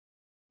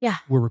Yeah.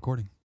 We're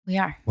recording. We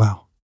are.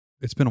 Wow.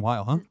 It's been a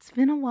while, huh? It's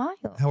been a while.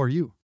 How are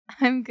you?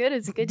 I'm good.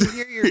 It's good to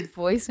hear your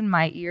voice in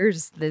my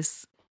ears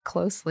this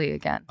closely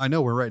again. I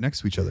know we're right next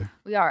to each other.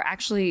 We are.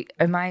 Actually,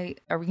 are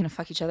we going to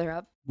fuck each other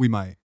up? We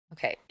might.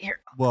 Okay.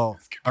 Here. Well,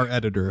 our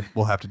editor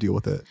will have to deal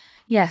with it.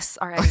 Yes,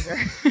 our editor.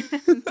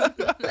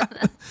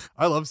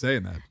 I love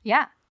saying that.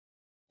 Yeah.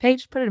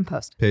 Paige, put it in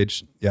post.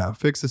 Paige, yeah,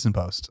 fix this in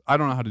post. I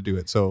don't know how to do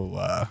it,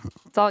 so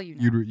It's all you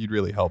know. you'd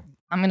really help.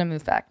 I'm going to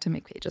move back to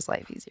make Paige's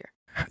life easier.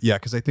 Yeah,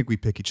 because I think we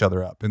pick each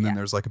other up, and then Yeah.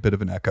 there's like a bit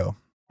of an echo.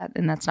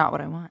 And that's not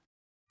what I want.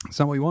 It's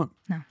not what you want.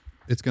 No.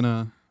 It's going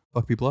to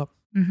fuck people up.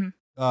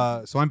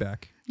 Mm-hmm. So I'm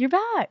back. You're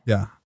back.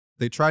 Yeah.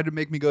 They tried to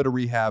make me go to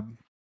rehab.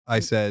 I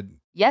said,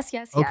 Yes.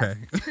 okay.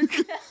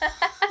 Okay.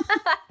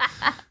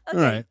 All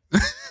right.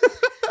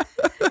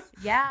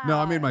 Yeah. No,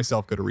 I made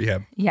myself go to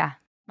rehab. Yeah.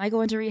 Michael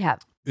went to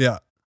rehab. Yeah.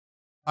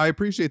 I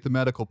appreciate the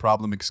medical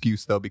problem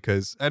excuse though,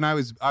 because, and I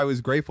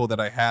was grateful that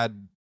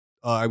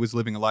I was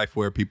living a life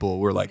where people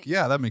were like,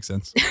 yeah, that makes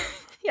sense.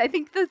 Yeah, I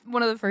think that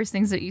one of the first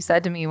things that you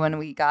said to me when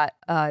we got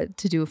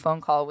to do a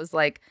phone call was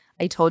like,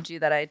 I told you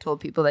that I told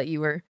people that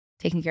you were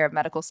taking care of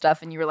medical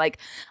stuff. And you were like,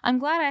 I'm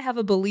glad I have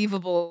a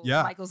believable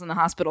Michael's in the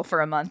hospital for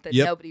a month and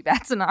nobody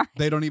bats an eye.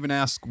 They don't even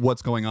ask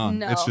what's going on.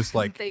 No, it's just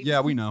like, yeah,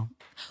 we know.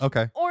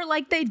 Okay. Or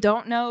like they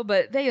don't know,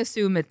 but they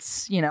assume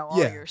it's, all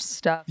your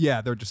stuff.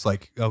 Yeah, they're just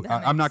like, oh,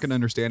 I'm not going to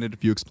understand it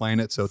if you explain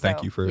it. So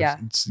thank you for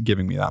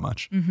giving me that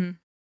much.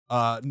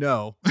 Mm-hmm.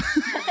 No.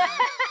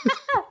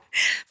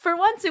 For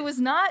once, it was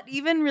not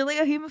even really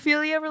a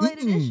hemophilia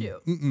related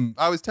issue.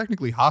 I was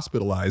technically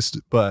hospitalized,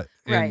 but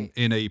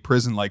in a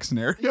prison-like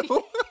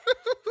scenario.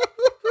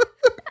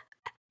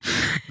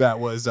 That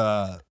was,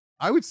 I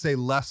would say,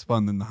 less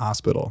fun than the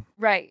hospital.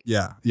 Right.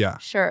 Yeah.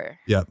 Sure.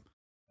 Yep.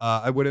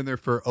 I went in there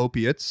for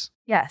opiates.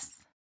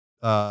 Yes.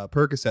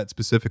 Percocet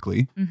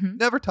specifically. Mm-hmm.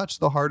 Never touched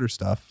the harder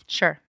stuff.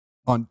 Sure.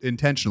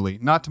 Intentionally,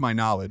 not to my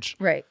knowledge.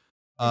 Right.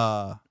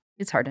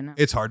 It's hard to know.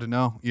 It's hard to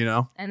know,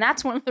 And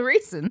that's one of the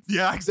reasons.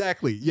 Yeah,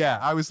 exactly. Yeah.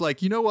 I was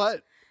like, you know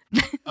what?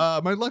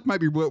 My luck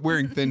might be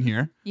wearing thin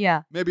here.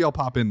 Yeah. Maybe I'll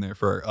pop in there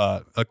for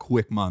a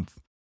quick month.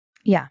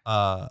 Yeah.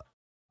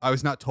 I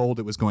was not told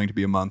it was going to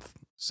be a month.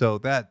 So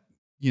that,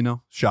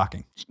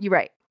 shocking. You're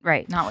right.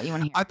 Right. Not what you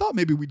want to hear. I thought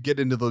maybe we'd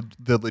get into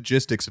the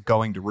logistics of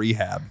going to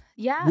rehab.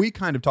 Yeah. We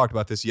kind of talked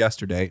about this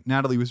yesterday.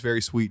 Natalie was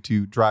very sweet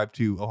to drive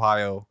to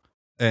Ohio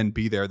and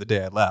be there the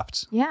day I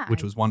left. Yeah.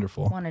 Which was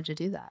wonderful. Wanted to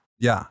do that.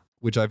 Yeah.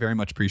 Which I very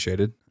much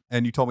appreciated.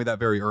 And you told me that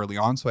very early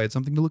on. So I had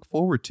something to look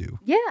forward to.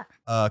 Yeah.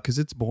 Because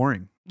it's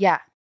boring. Yeah.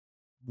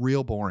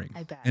 Real boring.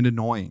 I bet. And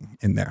annoying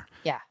in there.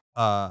 Yeah.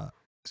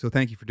 So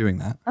thank you for doing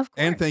that. Of course.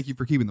 And thank you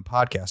for keeping the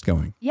podcast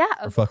going. Yeah,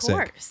 of fuck's sake.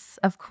 course.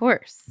 Of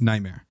course.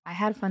 Nightmare. I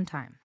had a fun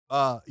time.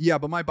 Yeah,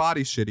 but my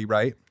body's shitty,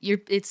 right?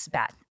 It's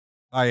bad.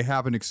 I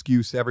have an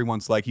excuse.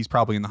 Everyone's like, he's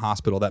probably in the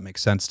hospital. That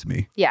makes sense to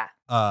me. Yeah.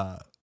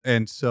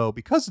 And so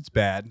because it's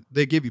bad,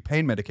 they give you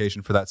pain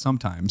medication for that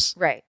sometimes.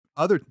 Right.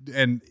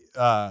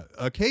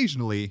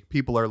 Occasionally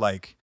people are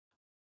like,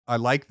 I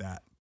like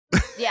that.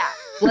 Yeah.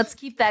 Let's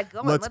keep that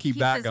going. Let's keep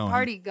that this going.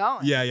 party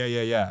going. Yeah.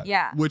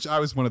 Yeah. Which I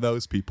was one of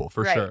those people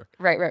for sure.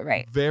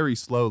 Right. Very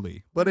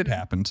slowly, but it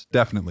happened.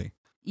 Definitely.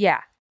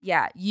 Yeah.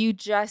 You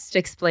just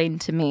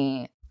explained to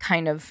me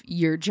kind of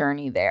your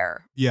journey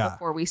there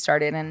before we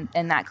started. And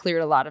that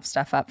cleared a lot of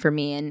stuff up for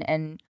me.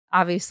 And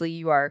obviously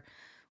you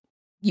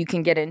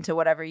can get into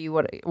whatever you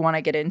would want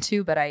to get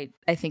into. But I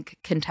think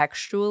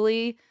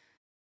contextually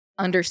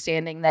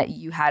understanding that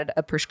you had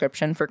a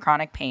prescription for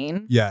chronic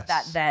pain. Yes.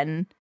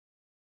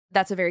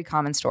 That's a very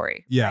common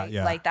story. Yeah. Right?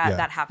 Yeah. Like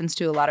that happens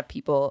to a lot of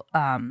people.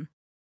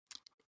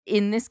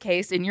 In this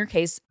case, in your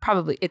case,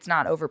 probably it's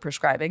not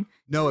overprescribing.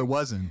 No, it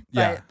wasn't.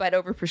 Yeah. But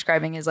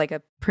overprescribing is like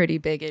a pretty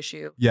big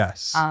issue.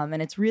 Yes.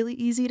 And it's really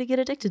easy to get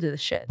addicted to this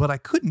shit. But I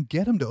couldn't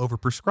get him to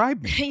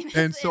overprescribe me.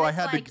 And so I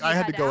had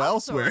to go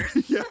elsewhere.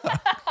 Yeah.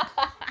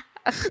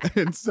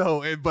 And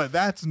so, but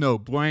that's no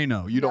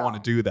bueno. You don't want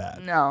to do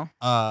that. No.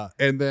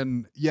 And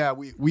then, yeah,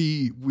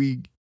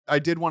 I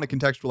did want to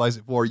contextualize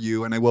it for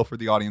you, and I will for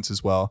the audience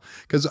as well,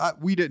 because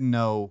you didn't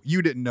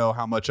know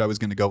how much I was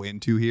going to go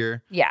into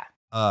here. Yeah.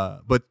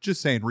 But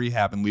just saying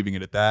rehab and leaving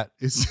it at that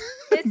is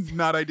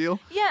not ideal.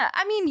 Yeah.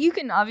 I mean, you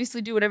can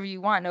obviously do whatever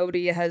you want.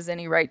 Nobody has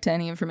any right to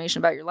any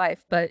information about your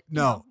life, but.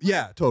 No.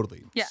 Yeah,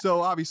 totally. Yeah.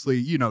 So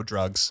obviously,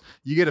 drugs.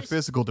 You get a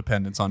physical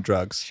dependence on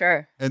drugs.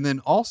 Sure. And then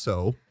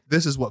also,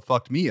 this is what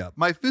fucked me up.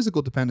 My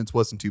physical dependence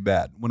wasn't too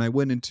bad. When I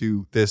went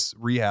into this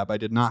rehab, I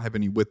did not have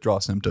any withdrawal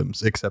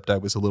symptoms, except I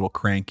was a little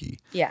cranky.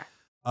 Yeah.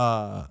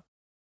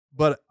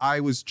 But I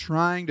was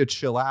trying to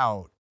chill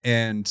out,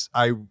 and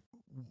I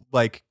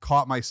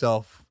caught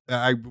myself.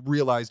 I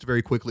realized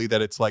very quickly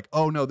that it's like,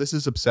 oh no, this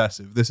is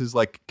obsessive. This is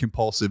like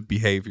compulsive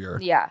behavior.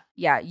 Yeah.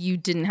 You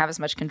didn't have as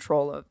much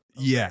control of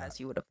it as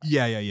you would have.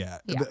 Yeah.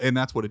 And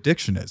that's what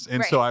addiction is.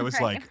 And so I was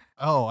like,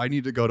 oh, I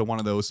need to go to one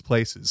of those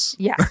places.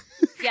 Yeah.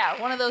 Yeah.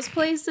 One of those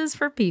places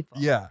for people.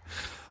 Yeah.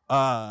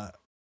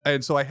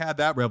 And so I had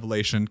that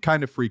revelation,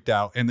 kind of freaked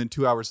out. And then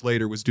 2 hours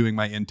later was doing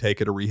my intake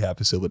at a rehab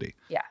facility.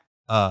 Yeah.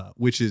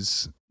 Which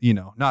is,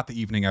 not the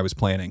evening I was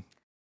planning.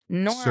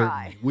 Nor Certainly.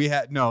 I. We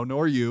had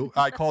nor you.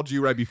 I called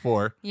you right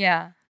before.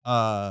 Yeah.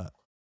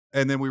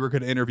 And then we were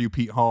going to interview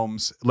Pete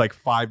Holmes like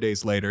 5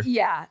 days later.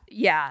 Yeah.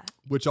 Yeah.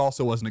 Which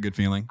also wasn't a good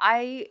feeling.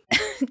 I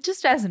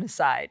just as an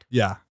aside.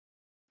 Yeah.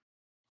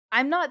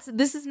 I'm not.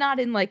 This is not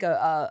in like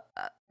an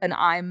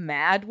I'm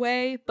mad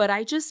way, but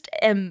I just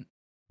am.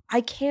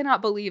 I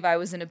cannot believe I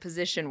was in a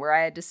position where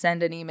I had to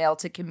send an email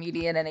to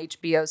comedian and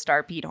HBO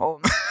star Pete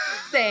Holmes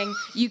saying,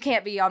 you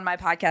can't be on my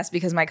podcast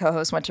because my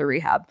co-host went to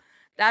rehab.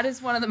 That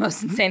is one of the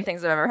most insane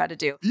things I've ever had to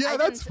do. Yeah,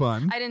 that's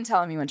fun. I didn't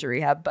tell him he went to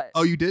rehab, but...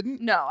 Oh, you didn't?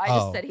 No, I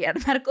just said he had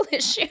a medical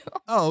issue.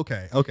 Oh,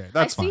 okay. Okay,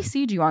 that's fine. I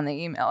CC'd you on the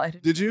email.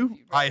 Did you?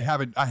 I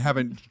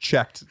haven't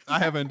checked. I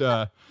haven't...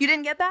 You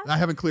didn't get that? I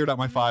haven't cleared out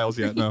my files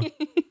yet, no.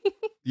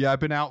 Yeah,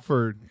 I've been out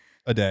for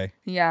a day.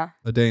 Yeah.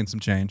 A day and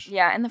some change.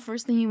 Yeah, and the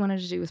first thing you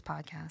wanted to do was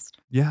podcast.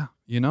 Yeah,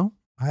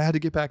 I had to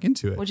get back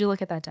into it. Would you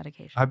look at that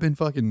dedication? I've been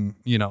fucking,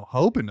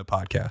 hoping to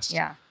podcast.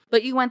 Yeah.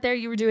 But you went there,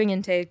 you were doing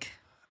intake.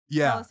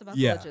 Yeah. Tell us about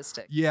the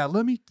logistics. Yeah,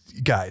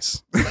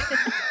 guys,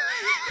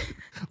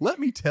 let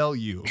me tell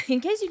you. In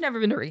case you've never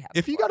been to rehab.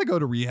 If you got to go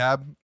to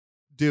rehab,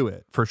 do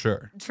it for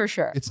sure. For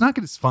sure. It's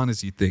not as fun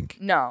as you think.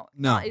 No.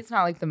 It's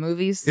not like the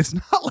movies. It's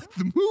not like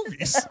the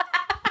movies.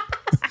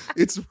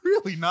 It's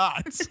really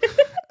not.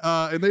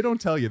 And they don't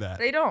tell you that.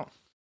 They don't.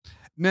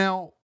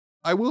 Now,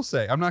 I will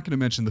say, I'm not going to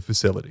mention the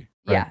facility.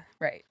 Right?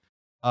 Yeah,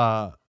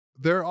 right.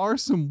 There are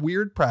some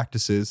weird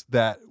practices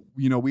that,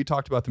 we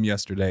talked about them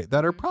yesterday,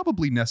 that are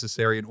probably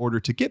necessary in order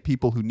to get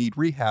people who need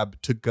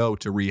rehab to go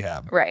to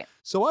rehab. Right.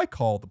 So I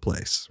call the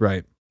place,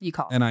 right? You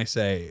call. And I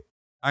say,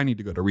 I need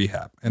to go to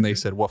rehab. And they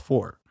said, what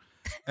for?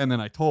 And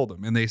then I told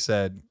them, and they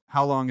said,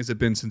 how long has it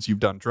been since you've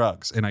done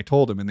drugs? And I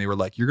told them, and they were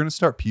like, you're going to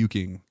start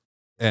puking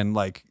and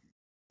like,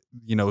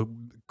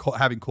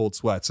 having cold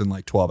sweats in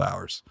like 12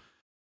 hours.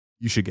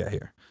 You should get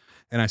here.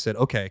 And I said,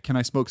 okay, can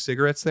I smoke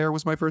cigarettes there?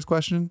 Was my first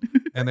question.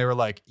 And they were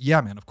like,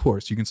 yeah, man, of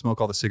course. You can smoke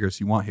all the cigarettes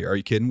you want here. Are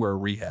you kidding? We're a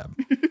rehab.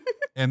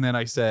 And then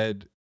I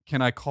said,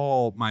 can I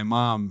call my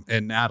mom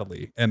and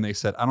Natalie? And they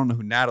said, I don't know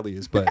who Natalie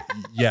is, but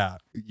yeah,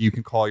 you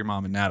can call your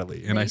mom and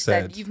Natalie. And I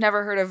said, you've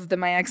never heard of the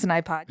My Ex and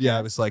I podcast? Yeah,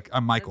 I was like,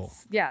 I'm Michael.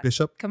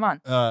 Bishop. Come on.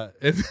 And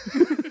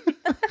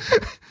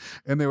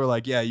they were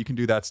like, yeah, you can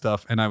do that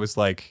stuff. And I was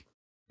like,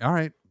 all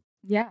right.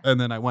 Yeah. And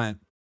then I went,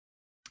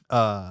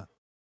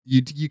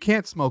 you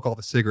can't smoke all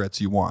the cigarettes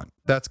you want.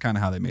 That's kind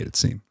of how they made it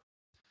seem.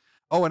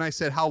 Oh, and I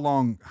said, how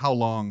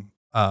long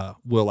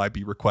will I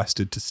be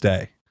requested to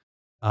stay?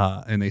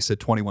 And they said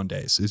 21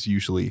 days is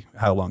usually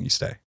how long you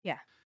stay. Yeah.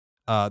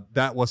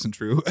 That wasn't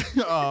true.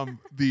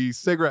 The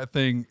cigarette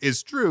thing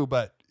is true,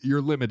 but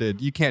you're limited.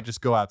 You can't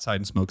just go outside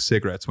and smoke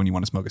cigarettes when you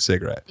want to smoke a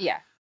cigarette. Yeah.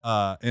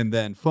 And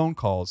then phone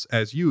calls,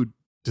 as you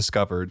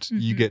discovered,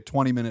 you get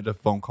 20-minute of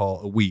phone call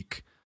a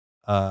week.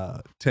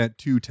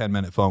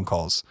 10-minute phone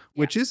calls,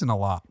 which isn't a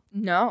lot.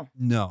 No.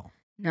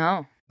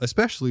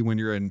 Especially when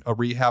you're in a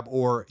rehab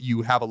or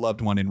you have a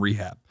loved one in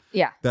rehab.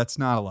 Yeah. That's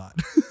not a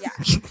lot. Yeah.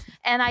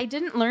 And I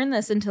didn't learn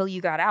this until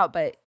you got out,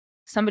 but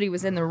somebody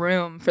was in the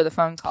room for the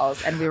phone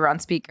calls and we were on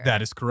speaker.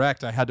 That is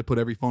correct. I had to put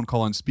every phone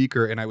call on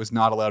speaker and I was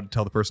not allowed to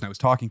tell the person I was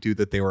talking to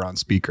that they were on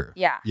speaker.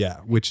 Yeah. Yeah,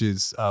 which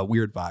is a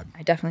weird vibe.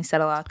 I definitely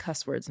said a lot of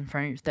cuss words in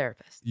front of your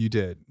therapist. You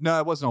did. No,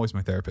 it wasn't always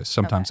my therapist.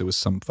 Sometimes it was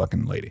some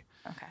fucking lady.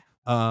 Okay.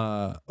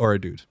 Or a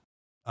dude.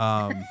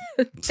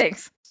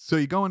 Thanks. So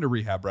you go into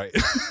rehab, right?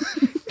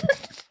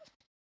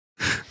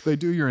 They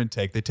do your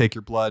intake. They take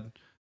your blood.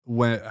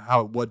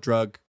 What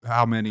drug?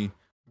 How many?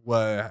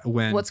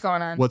 When? What's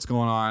going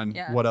on?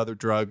 Yeah. What other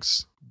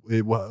drugs?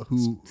 Sun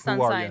who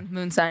sign, are you?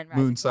 Moon sign.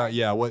 Moon sign.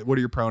 Yeah. What are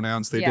your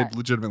pronouns? They did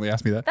legitimately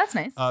ask me that. That's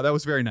nice. That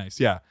was very nice.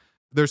 Yeah.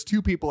 There's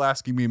two people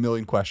asking me a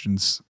million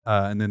questions,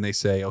 and then they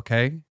say,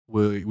 "Okay,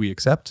 we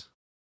accept."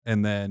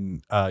 And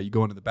then you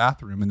go into the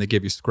bathroom, and they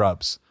give you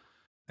scrubs.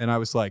 And I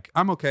was like,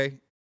 I'm okay.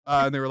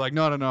 And they were like,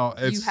 no.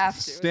 It's you have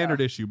to, standard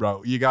issue,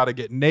 bro. You got to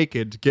get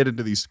naked to get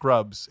into these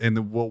scrubs and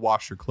then we'll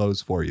wash your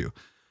clothes for you.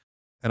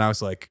 And I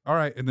was like, all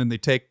right. And then they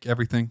take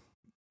everything.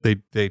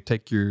 They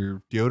take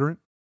your deodorant,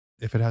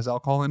 if it has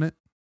alcohol in it,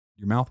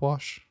 your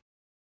mouthwash,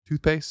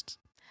 toothpaste.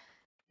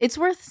 It's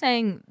worth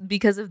saying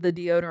because of the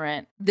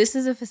deodorant, this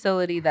is a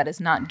facility that is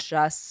not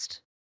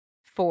just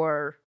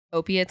for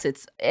opiates.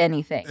 It's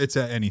anything. It's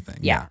anything.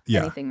 Yeah.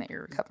 Anything that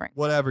you're recovering.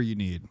 Whatever you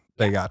need,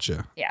 they got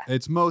you. Yeah.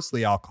 It's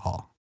mostly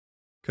alcohol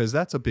because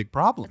that's a big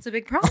problem. It's a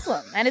big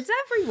problem. And it's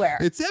everywhere.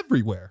 It's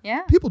everywhere.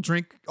 Yeah. People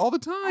drink all the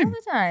time. All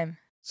the time.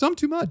 Some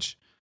too much.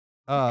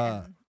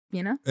 And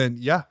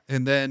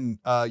And then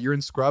you're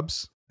in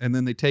scrubs and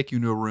then they take you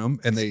into a room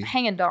and they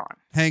hanging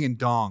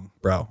dong,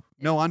 bro.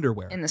 No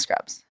underwear. In the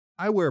scrubs.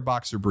 I wear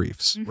boxer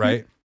briefs,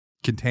 right?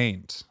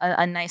 Contained.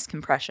 A nice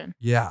compression.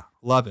 Yeah.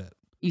 Love it.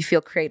 You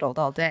feel cradled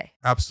all day.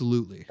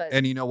 Absolutely.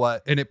 And you know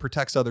what? And it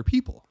protects other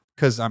people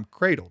because I'm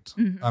cradled.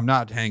 Mm-hmm. I'm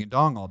not hanging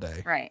dong all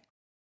day. Right.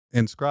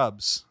 In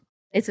scrubs.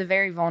 It's a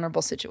very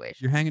vulnerable situation.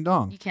 You're hanging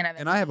dong. You can't have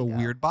And I have a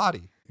weird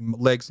body.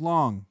 Legs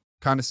long,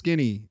 kind of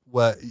skinny.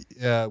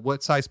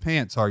 What size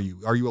pants are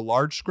you? Are you a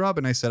large scrub?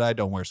 And I said, I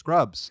don't wear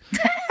scrubs.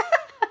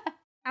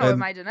 How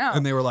am I to know?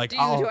 And they were like, do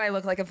I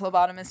look like a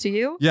phlebotomist to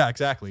you? Yeah,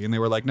 exactly. And they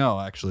were like, no,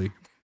 actually.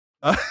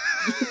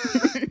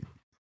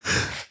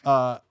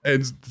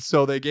 And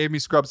so they gave me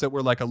scrubs that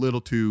were like a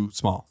little too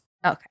small.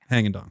 Okay.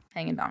 Hanging down.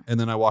 And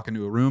then I walk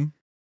into a room.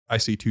 I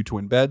see 2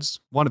 twin beds.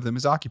 One of them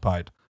is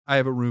occupied. I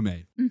have a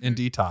roommate in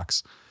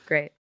detox.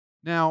 Great.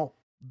 Now,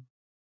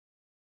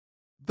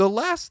 the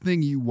last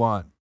thing you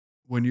want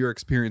when you're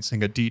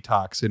experiencing a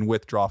detox and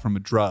withdrawal from a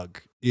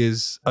drug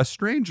is a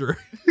stranger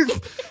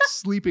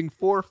sleeping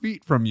 4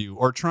 feet from you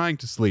or trying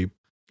to sleep.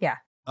 Yeah.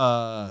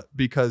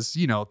 Because,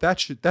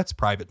 that's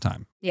private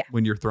time. Yeah.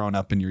 When you're throwing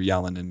up and you're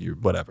yelling and you're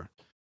whatever.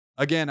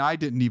 Again, I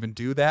didn't even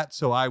do that.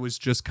 So I was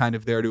just kind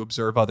of there to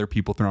observe other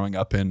people throwing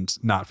up and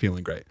not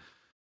feeling great.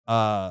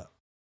 And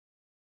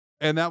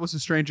that was a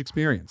strange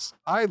experience.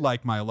 I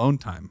like my alone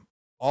time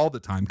all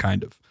the time,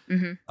 kind of.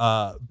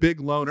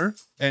 Big loner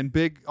and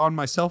big on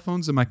my cell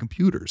phones and my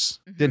computers.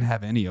 Didn't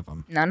have any of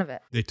them. None of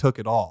it. They took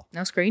it all.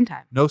 No screen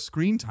time. No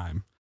screen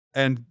time.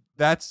 And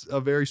that's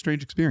a very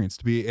strange experience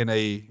to be in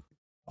a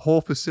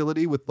whole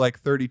facility with like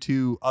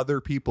 32 other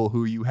people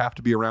who you have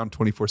to be around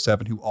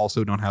 24/7 who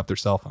also don't have their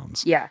cell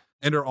phones. Yeah.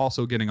 And are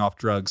also getting off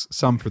drugs,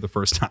 some for the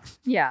first time.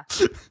 Yeah.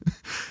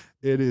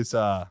 It is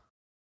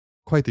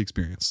quite the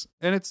experience.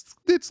 And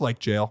it's like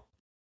jail.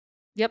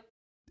 Yep.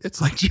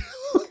 It's like jail.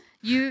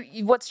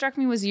 You what struck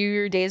me was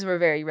your days were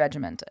very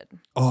regimented.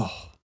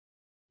 Oh.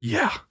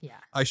 Yeah. Yeah.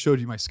 I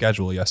showed you my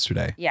schedule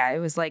yesterday. Yeah, it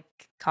was like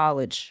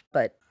college,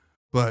 but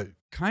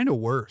kind of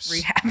worse.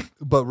 Rehab.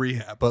 But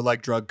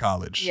like drug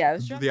college. Yeah,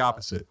 it was the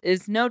opposite.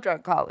 It's no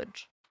drug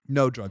college.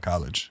 No drug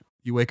college.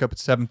 You wake up at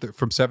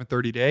from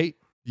 7:30 to 8.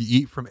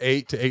 You eat from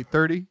 8 to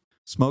 8:30.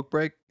 Smoke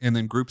break, and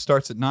then group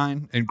starts at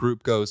 9, and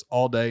group goes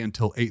all day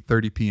until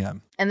 8:30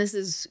 p.m. And this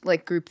is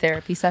like group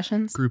therapy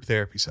sessions? Group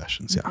therapy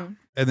sessions, yeah.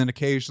 And then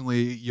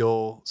occasionally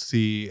you'll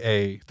see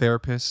a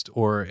therapist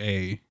or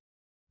a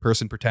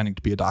person pretending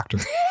to be a doctor.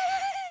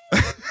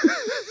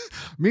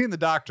 Me and the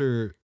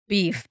doctor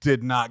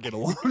did not get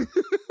along.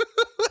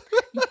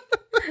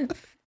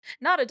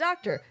 Not a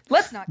doctor.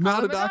 Let's not call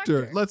him a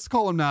doctor. Let's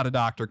call him not a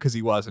doctor because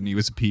he wasn't. He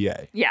was a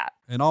PA. Yeah.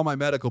 And all my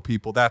medical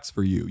people, that's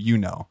for you. You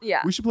know.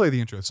 Yeah. We should play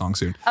the intro song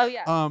soon. Oh,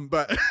 yeah.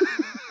 But.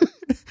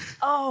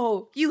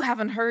 Oh, you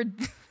haven't heard.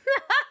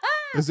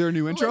 Is there a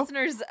new intro?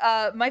 Listeners,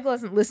 Michael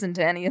hasn't listened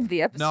to any of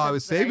the episodes. No, I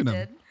was saving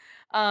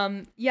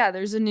them. Yeah,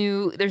 there's a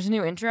new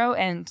intro,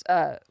 and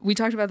we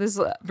talked about this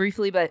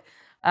briefly, but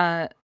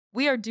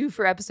we are due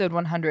for episode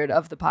 100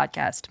 of the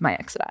podcast, My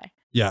Ex and I.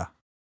 Yeah.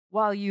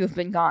 While you have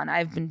been gone,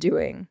 I've been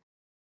doing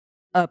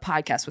a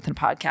podcast within a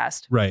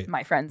podcast. Right.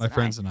 My friends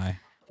and I.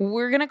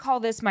 We're going to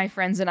call this My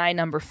Friends and I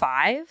number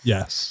 5.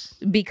 Yes.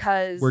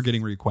 Because we're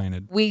getting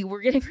reacquainted. We're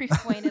getting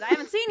reacquainted. I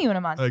haven't seen you in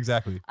a month.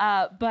 Exactly.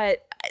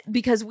 But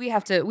because we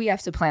have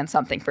to plan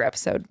something for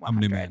episode 100. I'm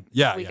a new man.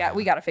 Yeah.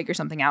 We got to figure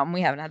something out, and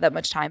we haven't had that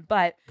much time.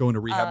 But going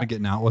to rehab and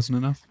getting out wasn't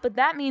enough. But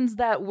that means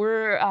that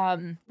we're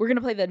going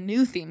to play the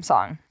new theme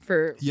song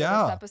for this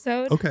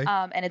episode. Okay.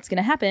 And it's going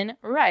to happen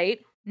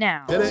right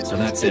now. Get it? So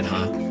that's it,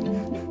 huh?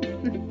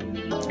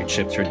 Your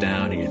chips are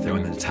down and you're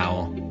throwing in the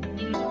towel?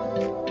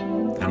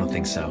 I don't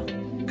think so,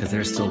 because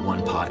there's still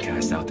one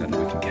podcast out there that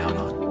we can count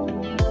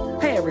on.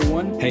 Hey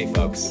everyone. Hey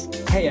folks.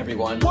 Hey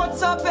everyone.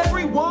 What's up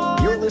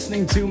everyone? You're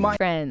listening to My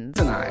Friends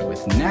and I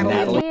with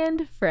Natalie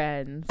and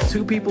Friends.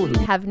 2 people who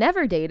have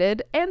never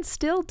dated and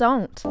still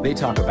don't. They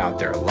talk about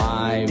their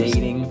lives,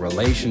 dating,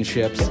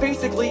 relationships,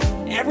 basically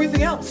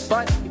everything else.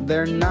 But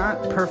they're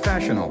not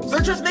professionals. They're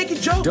just making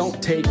jokes.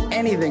 Don't take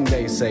anything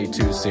they say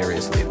too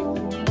seriously.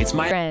 It's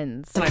My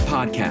Friends and I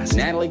podcast.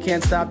 Natalie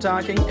can't stop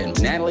talking,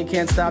 and Natalie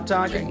can't stop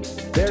talking.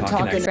 They're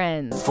talking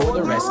Friends for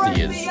the rest of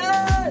you.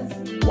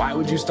 Why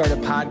would you start a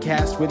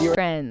podcast with your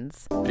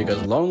friends?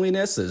 Because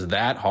loneliness is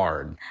that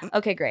hard.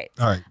 Okay, great.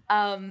 All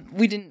right.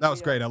 We didn't. That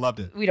was great. I loved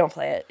it. We don't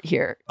play it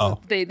here.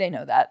 Oh. They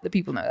know that. The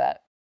people know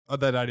that. Oh,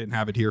 that I didn't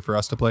have it here for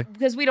us to play.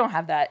 Because we don't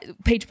have that.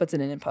 Paige puts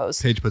it in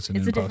post. Paige puts it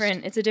in post.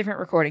 It's a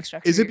different recording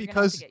structure. Is it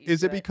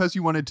because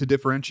you wanted to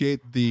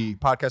differentiate the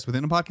podcast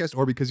within a podcast,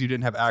 or because you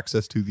didn't have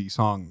access to the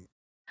song?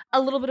 A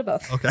little bit of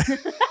both. Okay.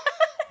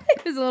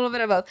 It was a little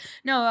bit of both.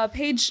 No,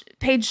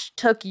 Paige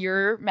took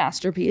your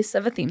masterpiece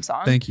of a theme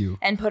song. Thank you.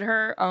 And put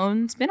her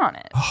own spin on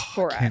it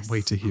for us. Can't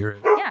wait to hear it.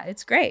 Yeah,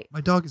 it's great.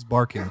 My dog is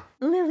barking.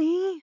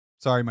 Lily.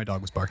 Sorry, my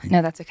dog was barking.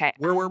 No, that's okay.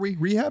 Where were we?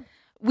 Rehab?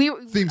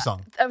 Theme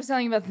song. I was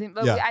telling you about the theme,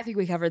 but Yeah. I think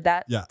we covered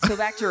that. Yeah. So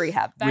back to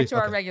rehab. Back to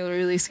our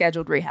regularly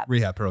scheduled rehab.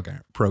 Rehab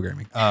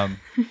programming.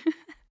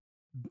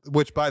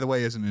 Which, by the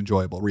way, isn't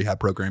enjoyable.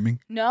 Rehab programming.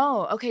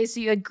 No. Okay, so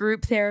you had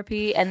group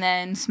therapy and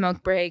then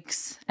smoke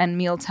breaks and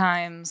meal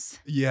times.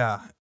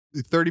 Yeah.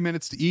 30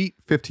 minutes to eat,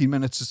 15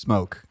 minutes to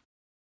smoke.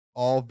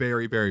 All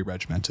very, very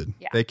regimented.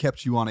 Yeah. They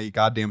kept you on a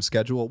goddamn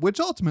schedule, which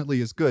ultimately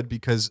is good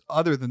because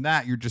other than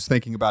that, you're just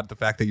thinking about the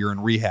fact that you're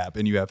in rehab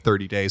and you have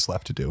 30 days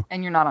left to do.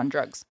 And you're not on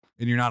drugs.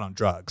 And you're not on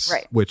drugs.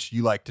 Right. Which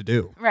you like to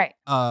do. Right.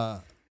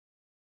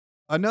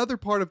 Another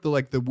part of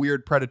the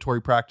weird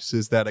predatory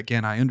practices that,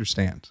 again, I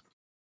understand,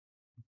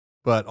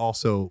 but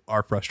also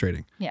are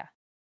frustrating. Yeah.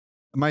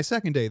 My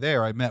second day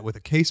there, I met with a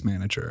case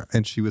manager,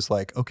 and she was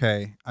like,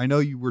 okay, I know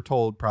you were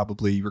told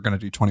probably you were going to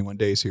do 21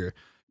 days here.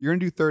 You're going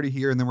to do 30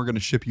 here, and then we're going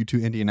to ship you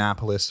to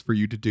Indianapolis for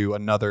you to do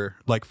another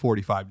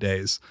 45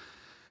 days.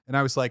 And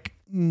I was like,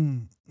 I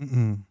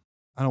don't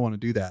want to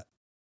do that.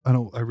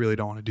 I really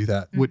don't want to do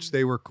that, which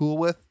they were cool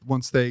with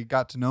once they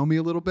got to know me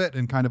a little bit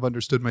and kind of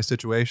understood my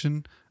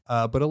situation.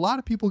 But a lot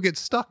of people get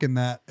stuck in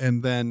that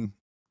and then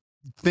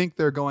think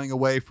they're going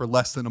away for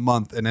less than a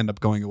month and end up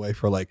going away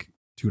for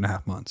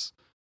 2.5 months,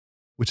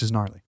 which is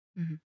gnarly.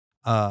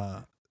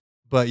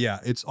 But yeah,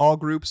 it's all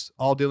groups,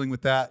 all dealing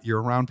with that.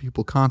 You're around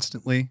people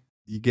constantly.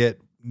 You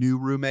get new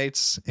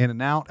roommates in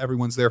and out.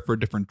 Everyone's there for a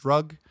different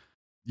drug.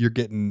 You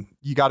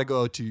got to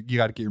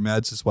get your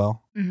meds as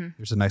well.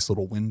 There's a nice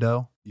little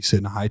window. You sit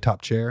in a high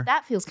top chair.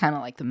 That feels kind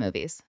of like the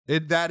movies.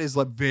 That is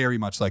very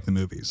much like the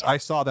movies. I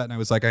saw that and I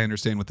was like, I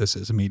understand what this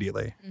is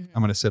immediately.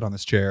 I'm going to sit on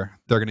this chair.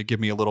 They're going to give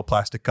me a little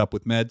plastic cup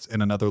with meds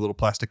and another little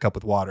plastic cup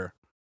with water.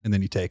 And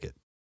then you take it.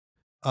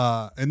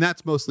 And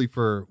that's mostly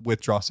for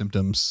withdrawal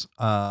symptoms.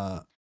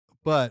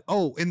 But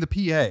in the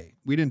PA,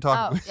 we didn't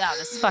talk. Oh yeah,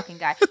 this fucking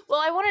guy.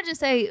 Well, I wanted to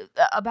say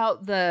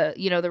about the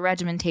the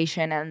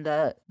regimentation and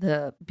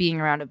the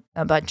being around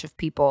a bunch of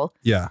people.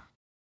 Yeah,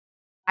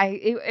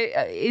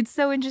 it's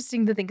so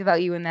interesting to think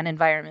about you in that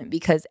environment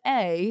because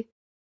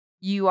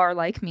you are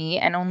like me,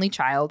 an only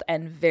child,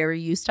 and very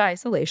used to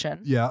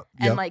isolation. Yeah,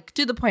 and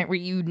to the point where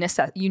you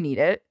need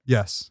it.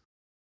 Yes,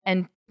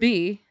 and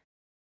B,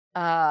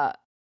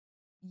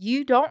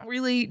 you don't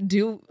really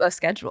do a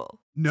schedule.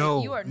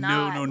 No, you are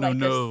not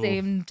no. the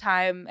same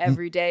time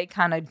every day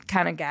kind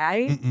of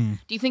guy. Do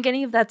you think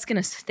any of that's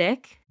gonna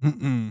stick?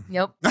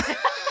 Nope.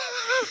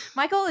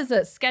 Michael is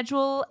a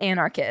schedule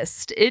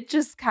anarchist. It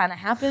just kind of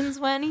happens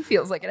when he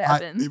feels like it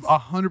happens.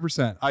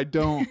 100%. I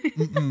don't.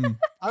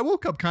 I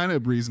woke up kind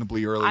of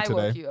reasonably early today.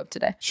 I woke you up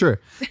today. Sure.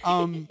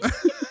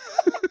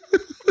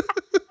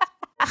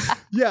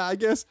 Yeah, I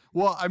guess.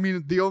 Well, I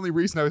mean, the only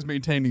reason I was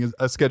maintaining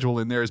a schedule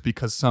in there is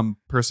because some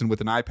person with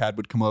an iPad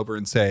would come over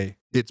and say,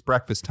 it's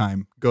breakfast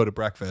time, go to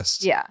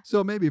breakfast. Yeah.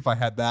 So maybe if I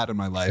had that in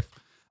my life.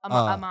 A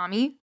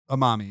mommy? A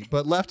mommy.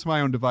 But left to my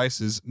own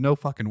devices, no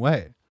fucking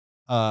way.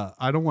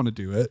 I don't want to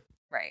do it.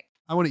 Right.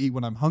 I want to eat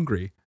when I'm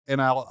hungry.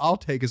 And I'll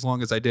take as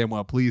long as I damn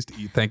well please to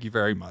eat. Thank you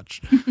very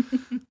much.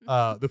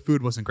 The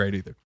food wasn't great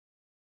either.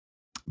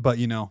 But,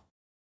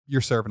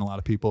 you're serving a lot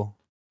of people.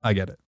 I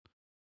get it.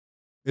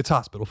 It's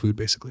hospital food,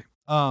 basically.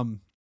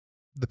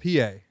 The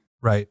PA,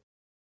 right?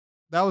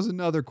 That was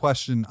another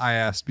question I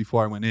asked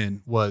before I went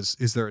in was,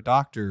 is there a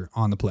doctor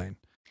on the plane?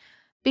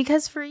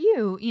 Because for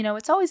you,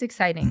 it's always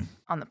exciting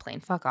on the plane.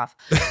 Fuck off.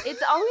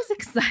 It's always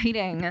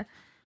exciting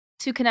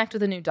to connect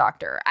with a new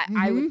doctor,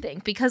 I would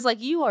think, because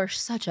you are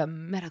such a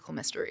medical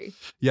mystery.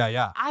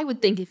 Yeah. I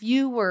would think if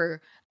you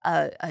were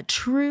a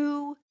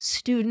true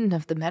student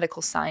of the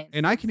medical science.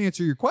 And I can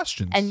answer your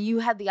questions. And you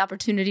had the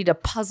opportunity to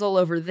puzzle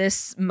over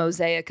this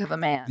mosaic of a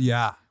man.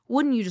 Yeah.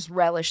 Wouldn't you just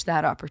relish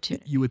that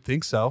opportunity? You would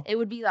think so. It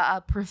would be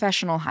a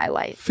professional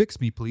highlight. Fix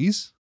me,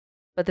 please.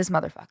 But this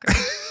motherfucker.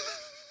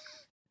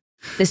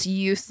 This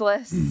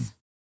useless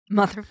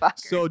motherfucker.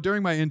 So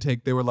during my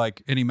intake, they were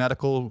like, any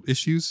medical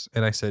issues?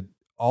 And I said,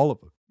 all of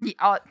them.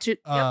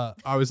 Yep.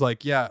 I was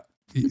like, yeah.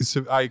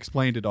 So I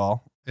explained it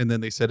all. And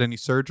then they said, any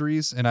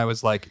surgeries? And I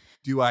was like,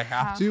 do I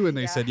have to? And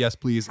they said, yes,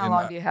 please. How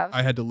long do you have?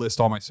 I had to list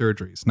all my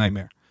surgeries.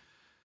 Nightmare.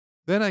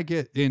 Then I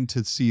get in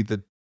to see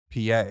the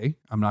PA.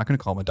 I'm not going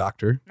to call him a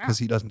doctor because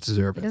he doesn't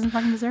deserve it. He doesn't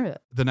fucking deserve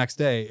it. The next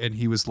day, and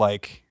he was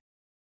like,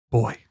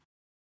 boy,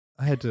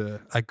 I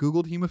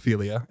Googled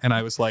hemophilia, and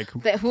I was like,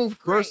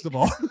 first of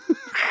all,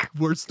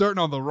 we're starting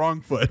on the wrong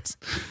foot.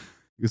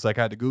 He was like,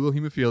 I had to Google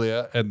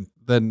hemophilia, and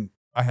then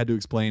I had to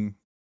explain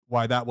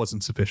why that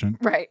wasn't sufficient.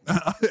 Right.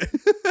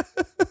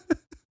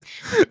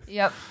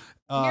 Yep.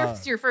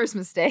 Here's your first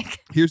mistake.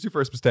 Here's your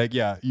first mistake.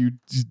 Yeah. You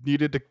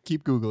needed to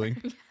keep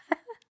Googling.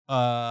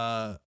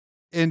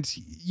 And,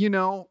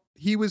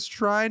 he was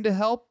trying to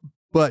help,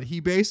 but he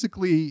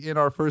basically in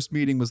our first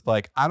meeting was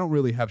like, I don't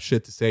really have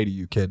shit to say to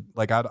you, kid.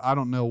 I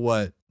don't know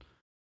what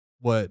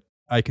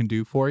I can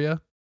do for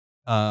you.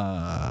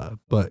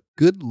 But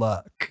good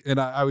luck. And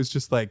I was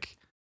just like,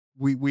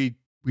 we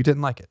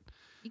didn't like it.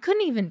 He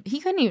couldn't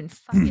even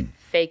fucking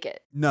fake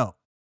it. No.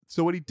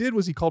 So what he did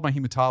was he called my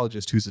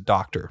hematologist, who's a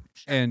doctor,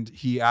 and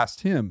he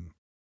asked him.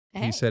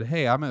 Hey. He said,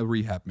 "Hey, I'm a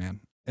rehab man,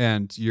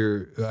 and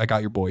I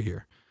got your boy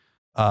here,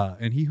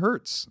 and he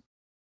hurts.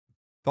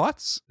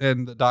 Thoughts?"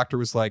 And the doctor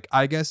was like,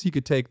 "I guess he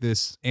could take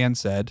this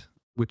NSAID,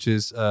 which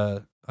is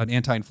an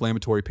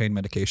anti-inflammatory pain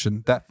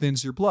medication that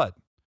thins your blood."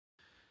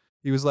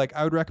 He was like,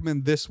 "I would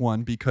recommend this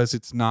one because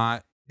it's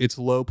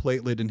low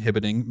platelet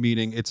inhibiting,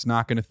 meaning it's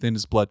not going to thin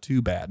his blood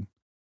too bad."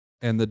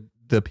 And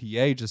the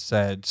PA just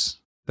said,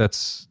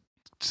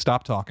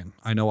 stop talking.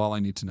 I know all I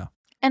need to know.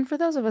 And for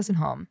those of us at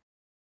home,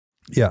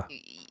 yeah,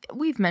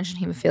 we've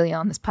mentioned hemophilia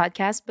on this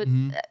podcast, but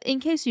in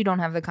case you don't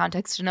have the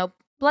context to know,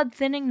 blood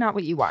thinning, not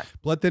what you want.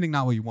 Blood thinning,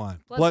 not what you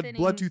want.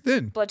 Blood too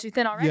thin. Blood too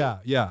thin already.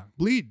 Yeah.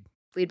 Bleed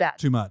bad.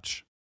 Too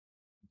much.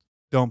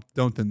 Don't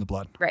thin the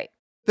blood. Right.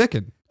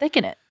 Thicken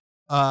it.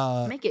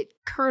 Make it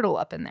curdle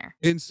up in there.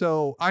 And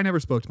so I never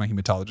spoke to my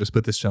hematologist,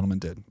 but this gentleman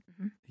did.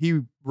 Mm-hmm.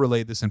 He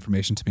relayed this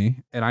information to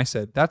me, and I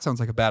said, that sounds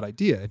like a bad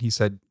idea. And he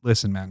said,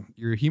 listen, man,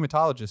 your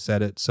hematologist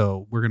said it,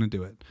 so we're going to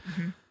do it.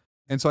 Mm-hmm.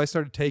 And so I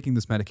started taking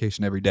this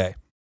medication every day.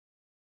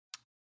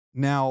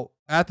 Now,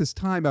 at this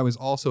time, I was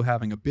also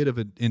having a bit of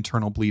an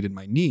internal bleed in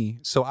my knee,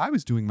 so I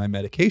was doing my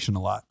medication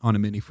a lot on a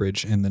mini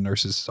fridge in the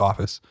nurse's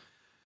office.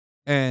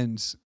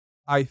 And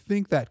I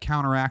think that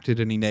counteracted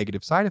any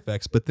negative side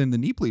effects, but then the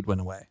knee bleed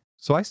went away.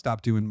 So I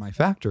stopped doing my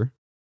factor,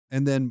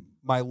 and then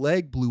my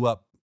leg blew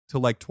up to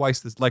like twice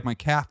this, like my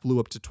calf blew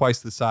up to twice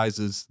the size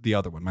as the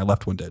other one. My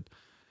left one did,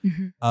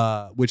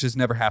 which has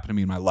never happened to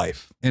me in my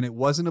life. And it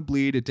wasn't a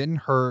bleed. It didn't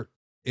hurt.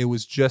 It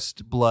was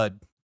just blood.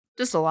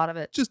 Just a lot of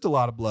it. Just a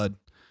lot of blood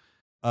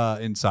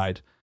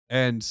inside.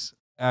 And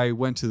I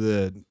went to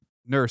the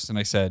nurse and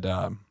I said,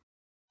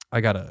 I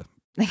got a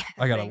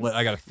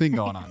thing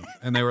going on.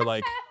 And they were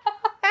like,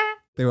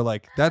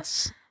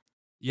 that's,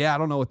 yeah, I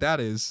don't know what that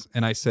is.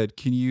 And I said,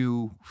 can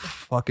you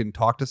fucking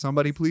talk to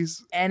somebody,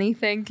 please?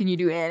 Anything? Can you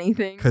do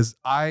anything? Because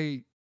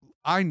I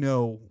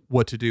know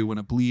what to do when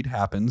a bleed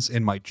happens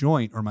in my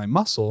joint or my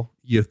muscle.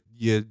 You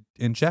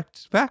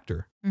inject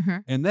factor,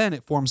 and then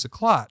it forms a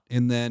clot,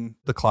 and then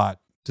the clot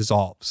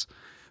dissolves.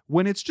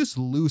 When it's just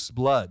loose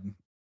blood,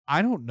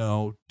 I don't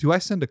know. Do I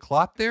send a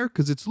clot there?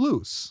 Because it's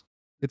loose.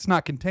 It's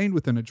not contained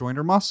within a joint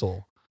or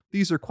muscle.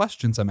 These are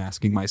questions I'm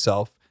asking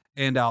myself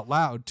and out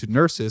loud to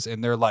nurses,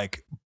 and they're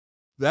like,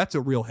 that's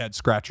a real head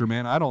scratcher,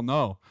 man. I don't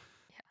know.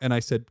 Yeah. And I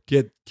said,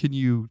 can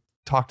you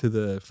talk to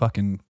the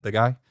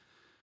guy?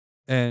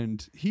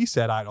 And he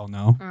said, I don't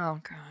know. Oh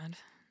God.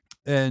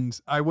 And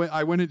I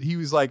went, he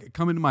was like,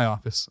 come into my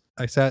office.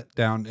 I sat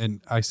down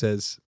and I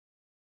says,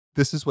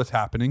 this is what's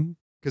happening.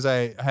 Cause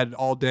I had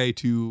all day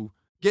to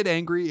get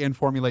angry and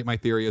formulate my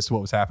theory as to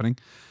what was happening.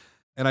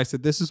 And I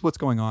said, this is what's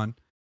going on.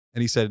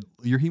 And he said,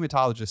 your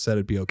hematologist said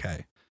it'd be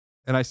okay.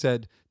 And I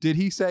said, did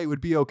he say it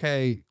would be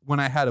okay when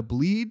I had a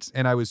bleed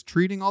and I was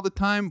treating all the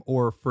time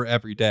or for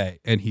every day?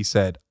 And he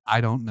said,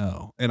 I don't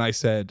know. And I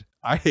said,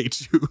 I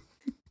hate you.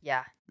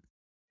 Yeah.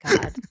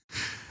 God.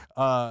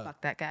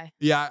 Fuck that guy.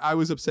 Yeah, I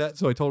was upset.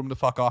 So I told him to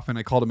fuck off and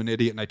I called him an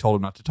idiot and I told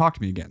him not to talk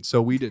to me again. So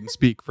we didn't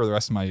speak for the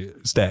rest of my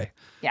stay.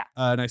 Yeah.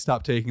 And I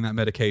stopped taking that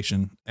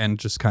medication and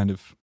just kind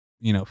of,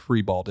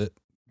 freeballed it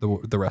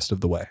the rest of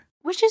the way.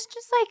 Which is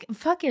just like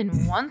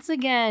fucking once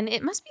again,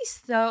 it must be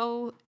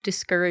so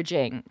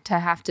discouraging to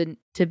have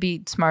to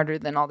be smarter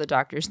than all the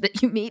doctors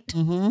that you meet.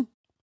 Mm-hmm.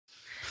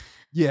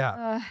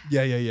 Yeah.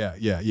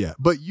 Yeah.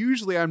 But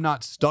usually I'm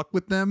not stuck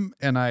with them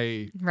and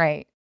I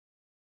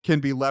can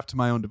be left to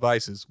my own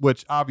devices,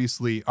 which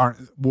obviously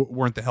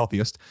weren't the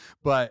healthiest,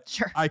 but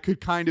sure. I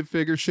could kind of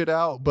figure shit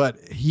out. But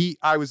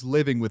I was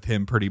living with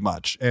him pretty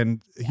much,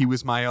 and he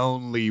was my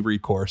only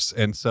recourse.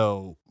 And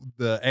so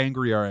the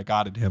angrier I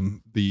got at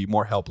him, the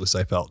more helpless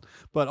I felt.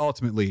 But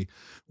ultimately,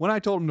 when I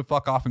told him to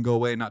fuck off and go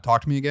away and not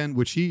talk to me again,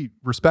 which he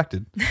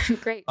respected,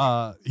 great.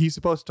 He's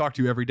supposed to talk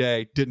to you every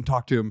day. Didn't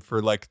talk to him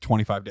for like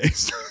 25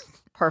 days.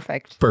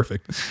 Perfect.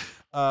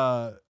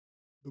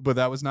 But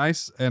that was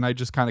nice. And I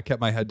just kind of kept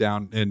my head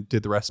down and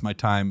did the rest of my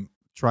time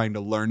trying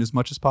to learn as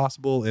much as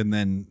possible and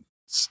then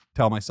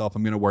tell myself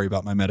I'm going to worry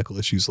about my medical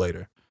issues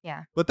later.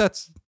 Yeah. But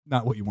that's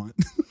not what you want.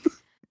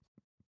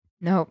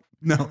 No,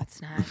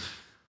 it's not.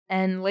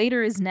 And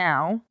later is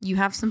now. You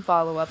have some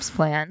follow-ups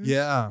planned.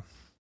 Yeah.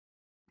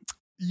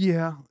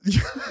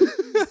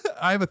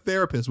 I have a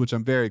therapist, which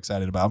I'm very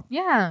excited about.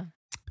 Yeah.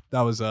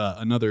 That was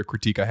another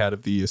critique I had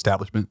of the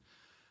establishment.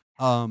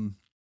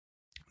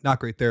 Not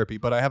great therapy,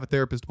 but I have a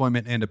therapist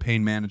appointment and a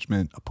pain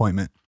management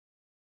appointment.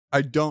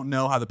 I don't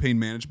know how the pain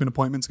management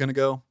appointment's going to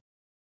go.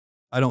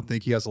 I don't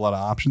think he has a lot of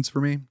options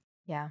for me.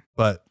 Yeah.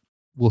 But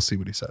we'll see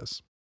what he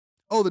says.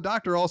 Oh, the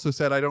doctor also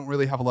said, I don't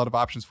really have a lot of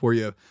options for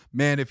you.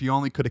 Man, if you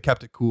only could have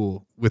kept it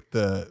cool with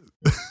the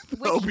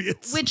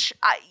opiates. Which,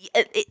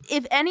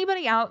 if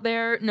anybody out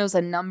there knows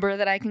a number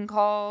that I can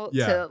call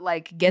to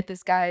like get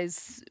this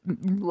guy's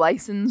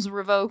license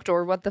revoked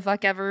or what the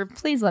fuck ever,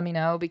 please let me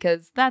know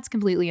because that's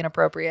completely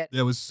inappropriate.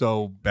 It was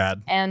so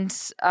bad. And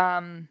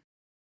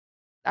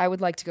I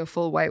would like to go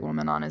full white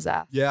woman on his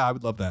ass. Yeah, I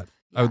would love that.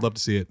 Yeah. I would love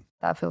to see it.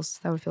 That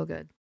would feel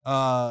good.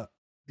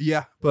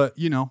 Yeah, but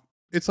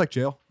it's like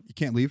jail. You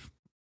can't leave.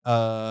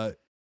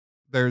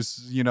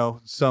 There's,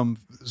 some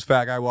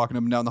fat guy walking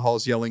up and down the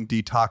halls yelling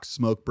detox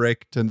smoke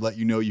break to let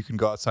you know you can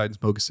go outside and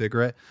smoke a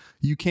cigarette.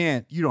 You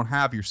don't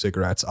have your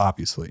cigarettes,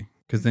 obviously,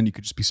 because then you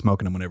could just be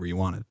smoking them whenever you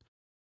wanted.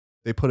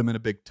 They put them in a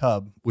big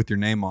tub with your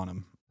name on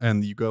them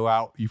and you go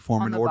out, you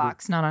form an order. On the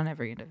box, not on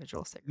every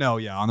individual cigarette. No,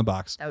 yeah, on the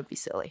box. That would be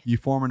silly. You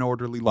form an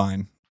orderly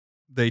line.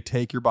 They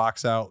take your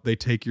box out. They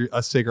take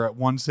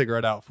one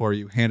cigarette out for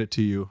you, hand it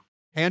to you.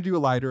 Hand you a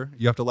lighter.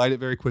 You have to light it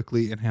very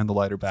quickly and hand the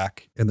lighter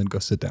back and then go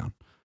sit down.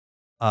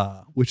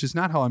 Which is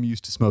not how I'm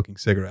used to smoking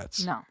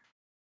cigarettes. No.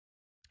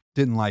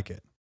 Didn't like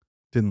it.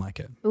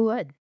 Who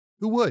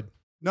would?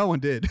 No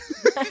one did.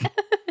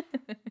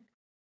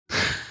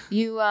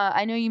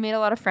 I know you made a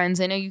lot of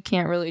friends. I know you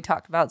can't really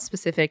talk about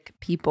specific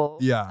people.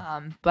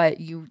 Yeah. But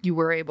you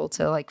were able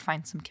to like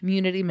find some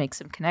community, make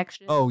some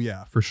connections. Oh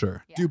yeah, for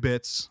sure. Yeah. Do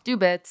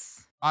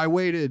bits. I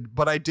waited,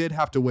 but I did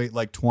have to wait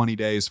like 20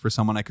 days for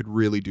someone I could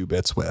really do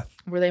bits with.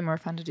 Were they more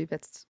fun to do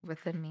bits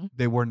with than me?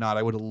 They were not.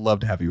 I would have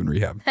loved to have you in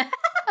rehab.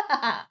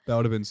 That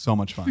would have been so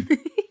much fun.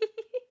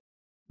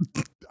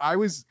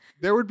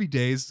 There would be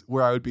days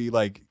where I would be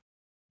like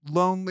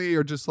lonely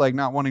or just like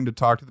not wanting to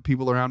talk to the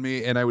people around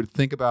me. And I would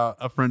think about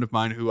a friend of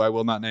mine who I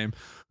will not name,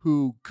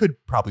 who could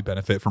probably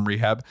benefit from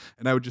rehab.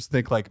 And I would just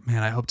think like,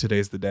 man, I hope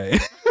today's the day.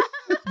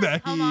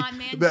 Come on,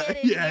 man. Get in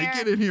here.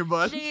 Get in here,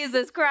 bud.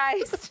 Jesus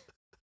Christ.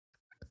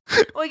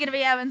 We're going to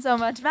be having so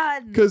much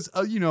fun. Because,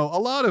 a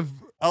lot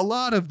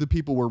of the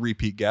people were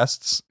repeat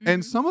guests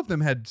and some of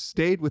them had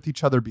stayed with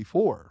each other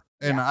before.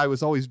 And I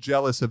was always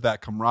jealous of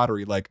that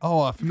camaraderie. Like,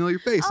 oh, a familiar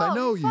face. I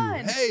know you.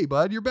 Fun. Hey,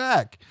 bud, you're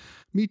back.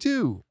 Me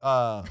too.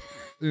 Like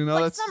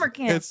that's summer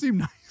camp. It seemed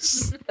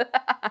nice.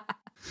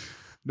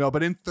 No,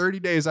 but in 30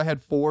 days, I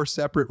had 4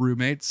 separate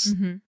roommates,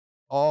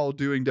 all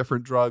doing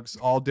different drugs,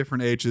 all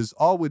different ages,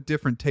 all with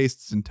different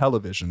tastes in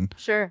television.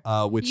 Sure.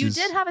 Which you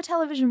did have a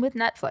television with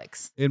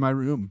Netflix. In my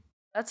room.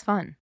 That's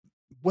fun.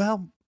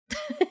 Well,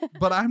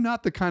 but I'm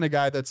not the kind of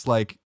guy that's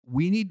like,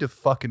 we need to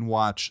fucking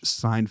watch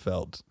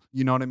Seinfeld.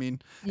 You know what I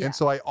mean? Yeah. And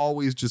so I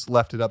always just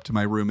left it up to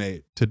my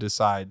roommate to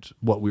decide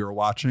what we were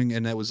watching.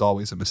 And it was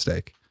always a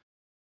mistake.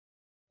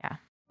 Yeah.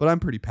 But I'm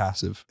pretty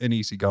passive and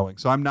easygoing.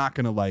 So I'm not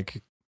going to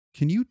like,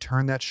 can you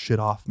turn that shit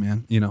off,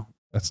 man?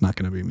 That's not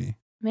going to be me.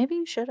 Maybe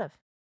you should have.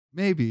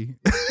 Maybe.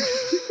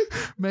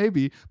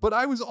 Maybe. But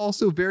I was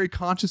also very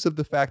conscious of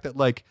the fact that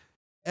like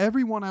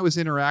everyone I was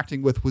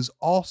interacting with was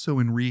also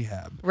in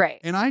rehab. Right.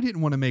 And I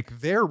didn't want to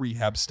make their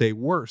rehab stay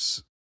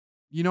worse.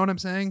 You know what I'm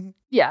saying?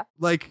 Yeah.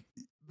 Like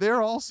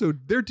they're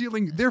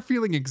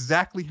feeling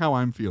exactly how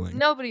I'm feeling.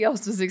 Nobody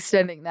else was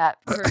extending that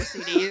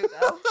mercy to you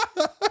though.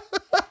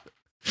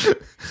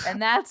 And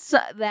that's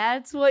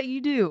what you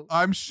do.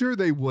 I'm sure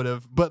they would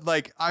have, but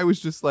like I was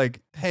just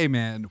like, hey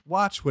man,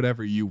 watch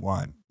whatever you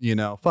want.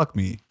 Fuck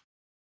me.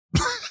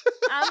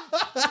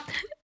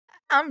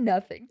 I'm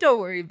nothing. Don't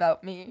worry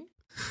about me.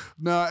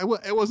 No,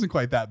 it wasn't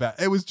quite that bad.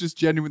 It was just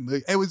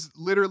genuinely, it was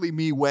literally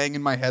me weighing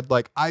in my head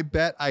like, I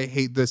bet I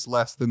hate this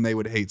less than they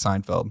would hate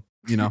Seinfeld,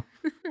 No,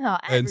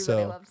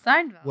 everybody loves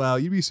Seinfeld. Well,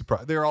 you'd be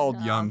surprised. They're all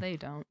young. They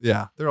don't.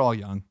 Yeah, they're all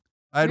young.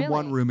 I had Really?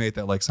 one roommate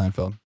that liked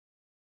Seinfeld.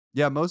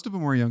 Yeah, most of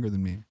them were younger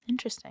than me.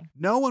 Interesting.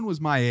 No one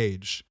was my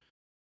age.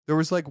 There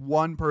was like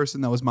one person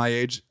that was my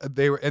age.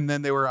 They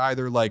were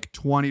either like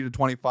 20 to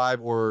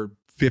 25 or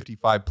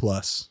 55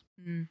 plus.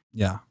 Mm.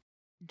 Yeah.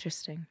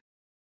 Interesting.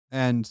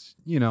 And,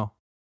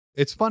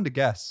 it's fun to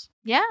guess.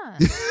 Yeah.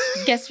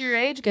 Guess your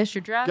age, guess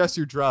your drug. Guess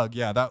your drug.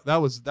 Yeah, that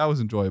was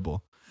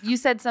enjoyable. You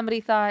said somebody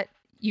thought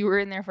you were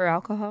in there for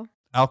alcohol?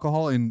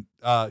 Alcohol, and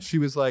she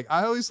was like,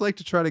 I always like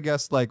to try to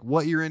guess like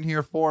what you're in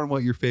here for and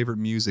what your favorite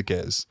music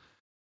is.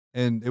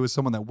 And it was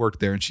someone that worked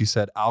there, and she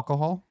said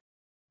alcohol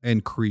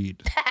and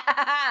Creed.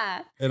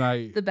 And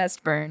I the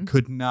best burn.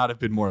 Could not have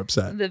been more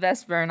upset. The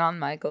best burn on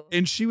Michael.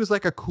 And she was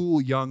like a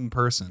cool young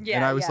person. Yeah,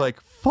 and I was like,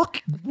 fuck,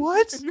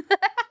 what?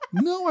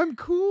 No, I'm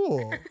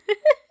cool.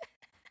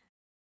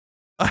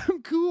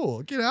 I'm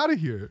cool. Get out of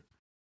here.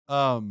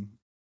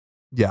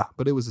 Yeah,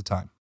 but it was a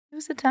time. It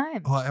was a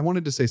time. Oh, I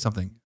wanted to say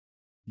something.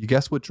 You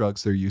guess what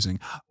drugs they're using?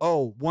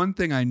 Oh, one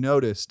thing I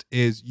noticed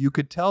is you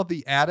could tell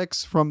the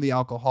addicts from the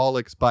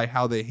alcoholics by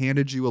how they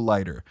handed you a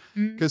lighter.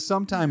 Because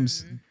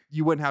sometimes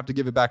you wouldn't have to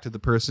give it back to the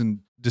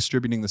person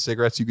distributing the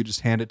cigarettes. You could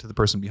just hand it to the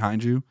person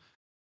behind you.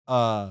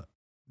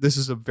 This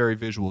is a very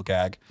visual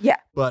gag. Yeah.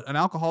 But an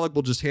alcoholic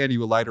will just hand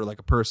you a lighter like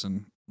a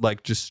person,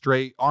 like just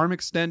straight arm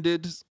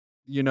extended,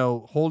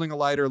 holding a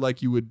lighter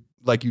like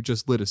you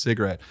just lit a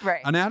cigarette.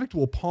 Right. An addict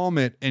will palm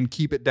it and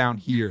keep it down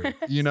here,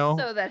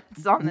 so that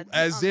it's on the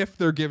as if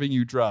they're giving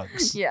you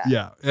drugs. Yeah.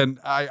 Yeah. And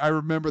I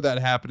remember that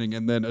happening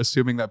and then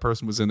assuming that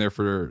person was in there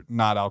for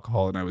not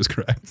alcohol, and I was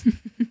correct.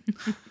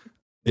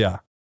 Yeah.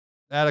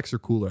 Addicts are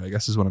cooler, I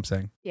guess is what I'm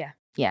saying. Yeah.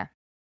 Yeah.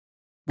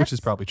 Which is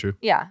probably true.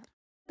 Yeah.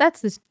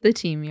 That's the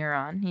team you're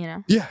on,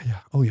 Yeah, yeah.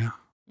 Oh yeah.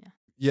 Yeah.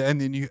 Yeah,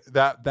 and then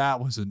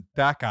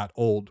that got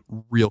old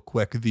real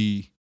quick.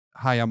 The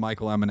hi, I'm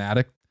Michael, I'm an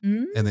addict.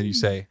 And then you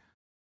say,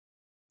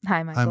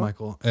 hi, Michael. Hi,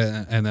 Michael.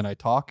 And then I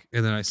talk,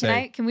 and then I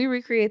say, can we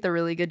recreate the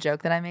really good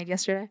joke that I made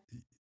yesterday?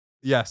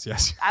 Yes.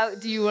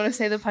 Do you want to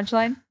say the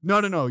punchline?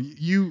 No.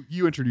 You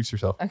introduce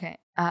yourself. Okay.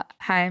 Hi,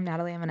 I'm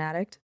Natalie. I'm an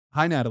addict.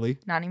 Hi, Natalie.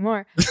 Not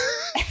anymore.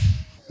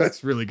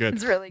 That's really good.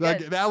 It's really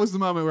good. That was the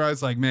moment where I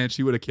was like, man,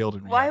 she would have killed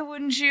it. Why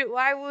wouldn't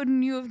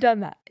you have done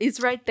that? It's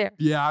right there.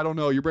 Yeah, I don't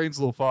know. Your brain's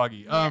a little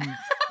foggy. Why?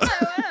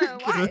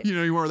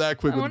 You weren't that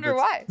quick. I wonder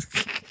why.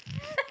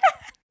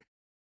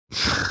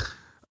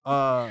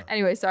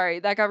 Anyway, sorry,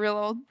 that got real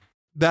old.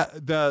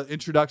 That the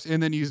introduction,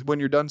 and then when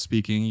you're done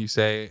speaking, you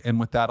say, and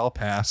with that I'll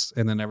pass,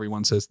 and then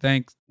everyone says,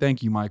 thank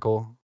you,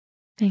 Michael.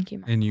 Thank you,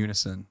 Michael. In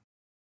unison.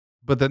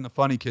 But then the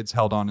funny kids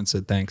held on and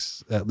said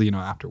thanks,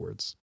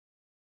 afterwards.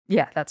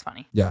 Yeah, that's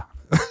funny. Yeah.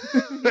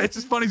 It's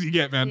as funny as you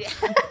get, man. Yeah.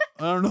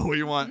 I don't know what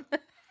you want.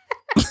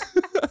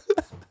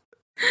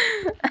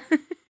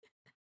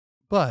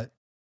 But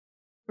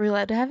we're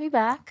glad to have you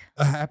back.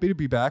 Happy to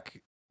be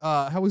back.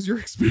 How was your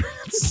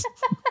experience?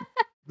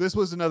 This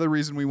was another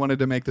reason we wanted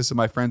to make this of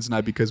my friends and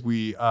I, because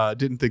we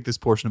didn't think this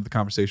portion of the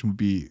conversation would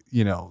be,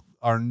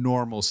 our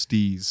normal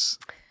steez.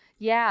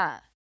 Yeah.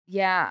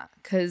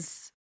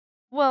 Because,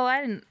 well,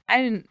 I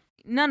didn't,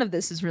 none of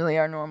this is really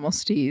our normal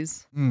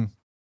steez.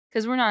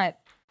 Because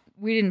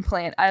we didn't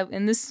plan,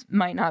 and this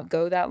might not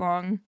go that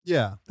long.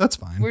 Yeah, that's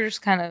fine. We're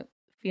just kind of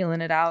feeling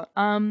it out.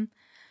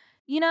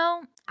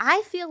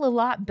 I feel a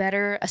lot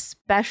better,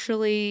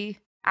 especially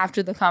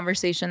after the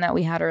conversation that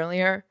we had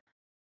earlier.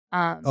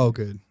 Oh,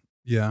 good.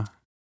 Yeah.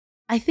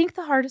 I think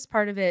the hardest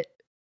part of it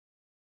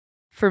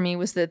for me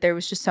was that there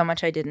was just so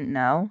much I didn't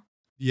know.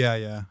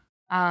 Yeah.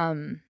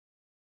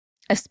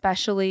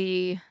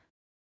 Especially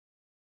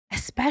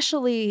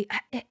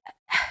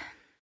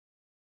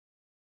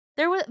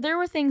there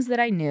were things that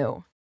I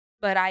knew,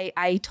 but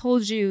I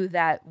told you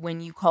that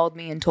when you called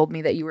me and told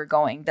me that you were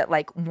going, that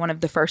like one of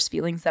the first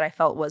feelings that I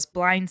felt was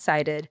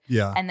blindsided.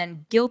 Yeah. And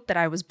then guilt that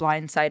I was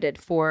blindsided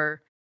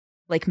for,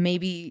 like,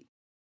 maybe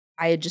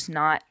I had just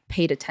not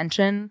paid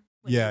attention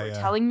when you were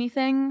telling me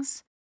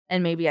things,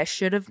 and maybe I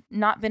should have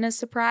not been as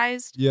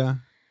surprised. Yeah.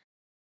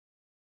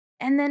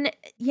 And then,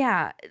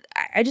 I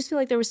just feel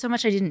like there was so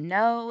much I didn't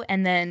know.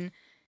 And then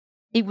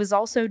it was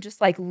also just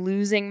like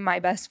losing my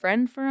best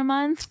friend for a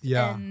month.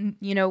 Yeah. And,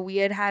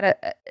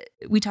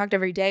 we talked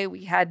every day.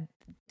 We had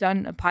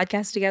done a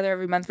podcast together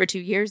every month for 2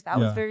 years. That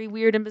was very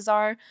weird and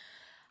bizarre.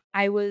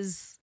 I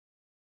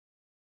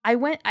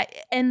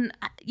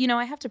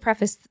have to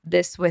preface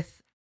this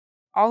with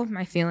all of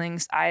my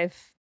feelings.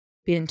 I've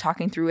been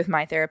talking through with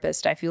my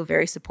therapist. I feel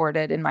very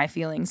supported in my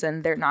feelings,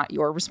 and they're not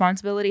your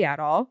responsibility at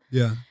all.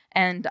 Yeah.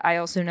 And I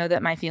also know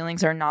that my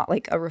feelings are not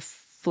like a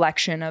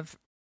reflection of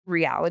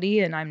reality,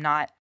 and I'm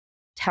not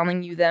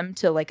telling you them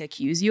to like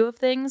accuse you of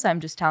things. I'm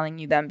just telling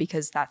you them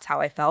because that's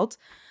how I felt.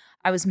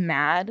 I was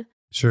mad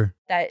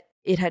that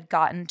it had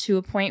gotten to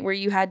a point where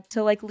you had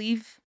to like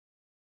leave.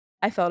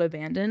 I felt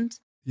abandoned.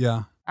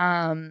 Yeah.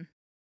 There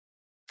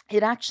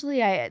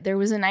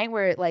was a night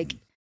where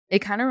it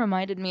kind of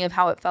reminded me of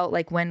how it felt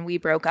like when we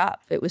broke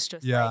up. It was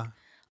just like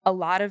a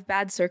lot of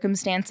bad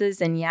circumstances,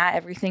 and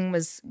everything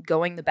was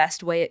going the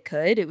best way it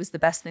could. It was the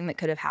best thing that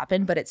could have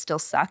happened, but it still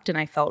sucked, and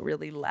I felt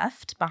really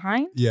left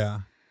behind. Yeah.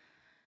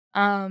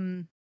 I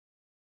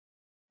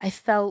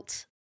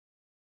felt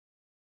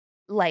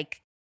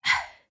like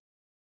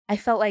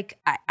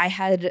I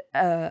had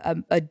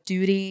a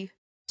duty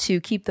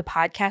to keep the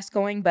podcast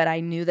going, but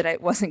I knew that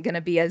it wasn't going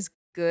to be as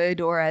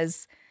good or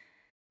as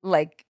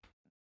like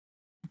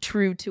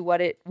true to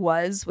what it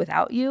was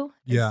without you.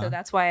 Yeah. And so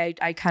that's why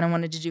I kind of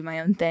wanted to do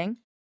my own thing.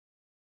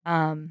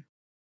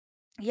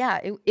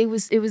 It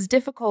was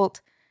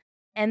difficult.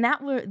 And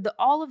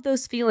all of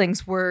those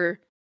feelings were,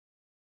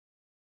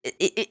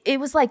 it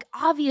was like,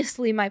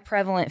 obviously my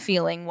prevalent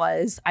feeling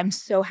was, I'm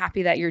so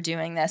happy that you're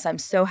doing this. I'm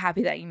so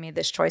happy that you made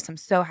this choice. I'm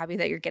so happy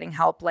that you're getting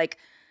help. Like,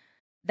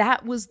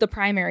 that was the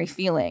primary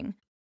feeling.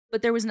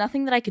 But there was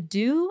nothing that I could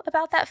do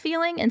about that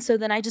feeling. And so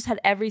then I just had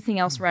everything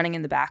else running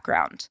in the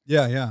background.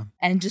 Yeah.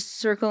 And just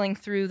circling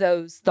through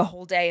those the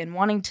whole day and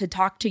wanting to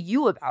talk to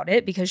you about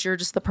it because you're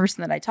just the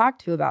person that I talk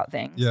to about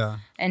things. Yeah.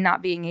 And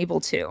not being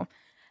able to.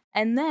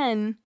 And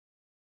then,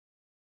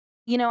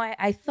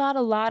 I thought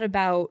a lot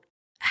about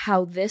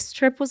how this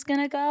trip was going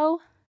to go.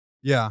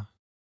 Yeah.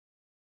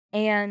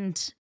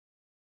 And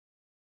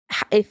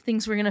if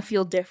things were going to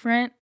feel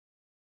different.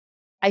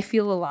 I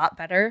feel a lot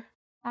better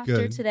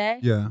after today.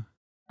 Yeah.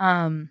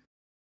 But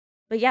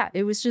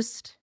it was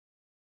just,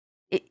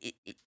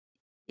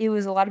 it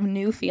was a lot of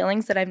new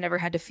feelings that I've never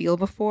had to feel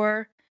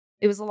before.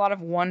 It was a lot of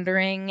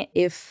wondering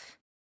if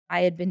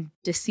I had been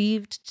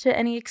deceived to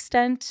any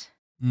extent.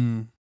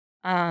 And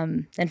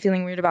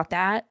feeling weird about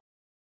that.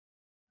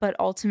 But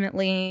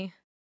ultimately,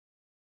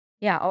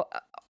 I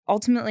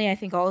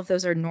think all of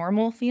those are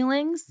normal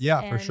feelings.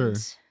 Yeah, for sure.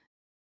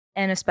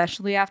 And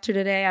especially after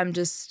today, I'm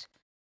just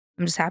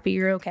happy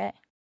you're okay.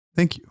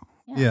 Thank you.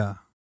 Yeah.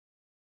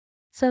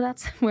 So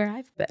that's where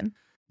I've been.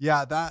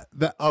 Yeah, that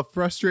a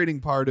frustrating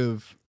part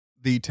of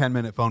the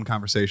 10-minute phone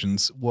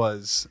conversations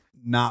was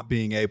not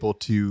being able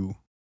to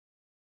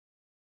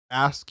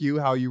ask you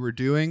how you were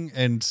doing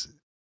and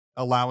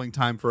allowing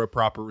time for a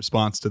proper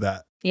response to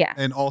that. Yeah.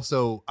 And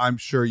also, I'm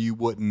sure you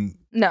wouldn't.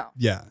 No.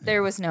 Yeah.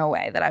 There was no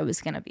way that I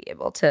was going to be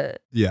able to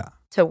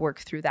work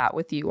through that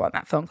with you on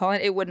that phone call.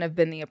 And it wouldn't have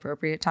been the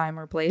appropriate time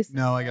or place.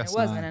 No, I guess it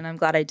wasn't. Not. And I'm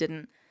glad I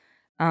didn't.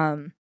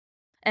 And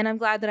I'm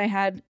glad that I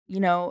had,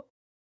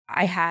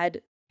 I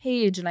had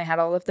Paige and I had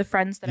all of the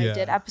friends that I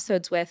did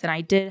episodes with. And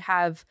I did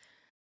have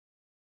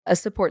a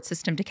support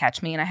system to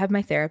catch me. And I have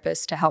my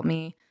therapist to help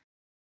me,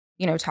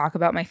 talk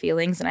about my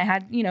feelings. And I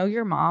had,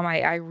 your mom.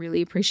 I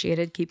really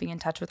appreciated keeping in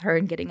touch with her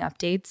and getting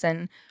updates.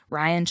 And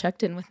Ryan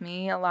checked in with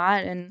me a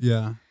lot. And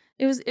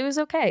it was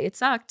okay. It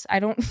sucked. I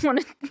don't want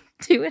to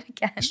do it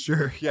again.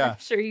 Sure. Yeah. I'm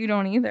sure you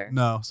don't either.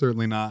 No,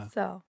 certainly not.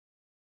 So.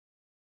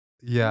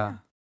 Yeah.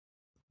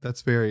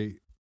 That's very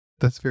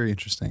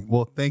interesting.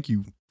 Well, thank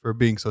you for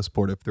being so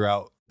supportive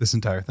throughout this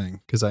entire thing.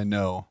 Because I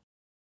know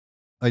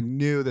I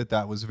knew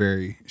that was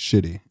very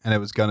shitty, and it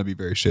was going to be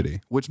very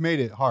shitty, which made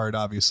it hard,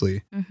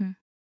 obviously.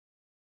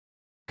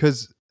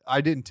 Because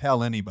I didn't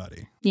tell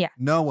anybody. Yeah.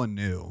 No one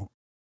knew,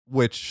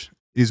 which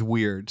is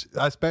weird,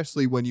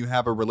 especially when you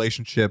have a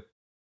relationship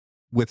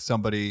with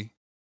somebody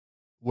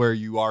where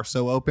you are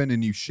so open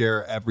and you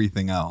share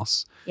everything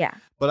else. Yeah.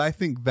 But I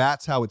think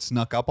that's how it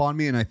snuck up on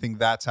me, and I think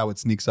that's how it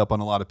sneaks up on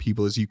a lot of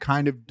people, is you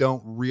kind of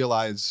don't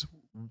realize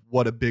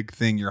what a big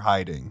thing you're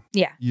hiding.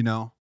 Yeah. You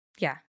know?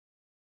 Yeah.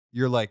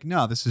 You're like,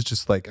 no, this is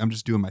just like, I'm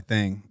just doing my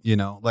thing, you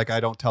know? Like,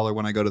 I don't tell her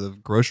when I go to the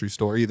grocery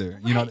store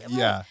either. You know?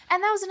 Yeah.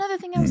 And that was another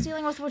thing I was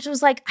dealing with, which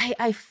was like,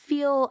 I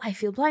feel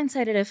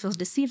blindsided. I feel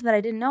deceived that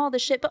I didn't know all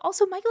this shit. But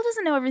also, Michael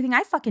doesn't know everything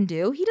I fucking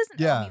do. He doesn't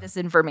know me this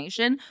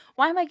information.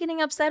 Why am I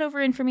getting upset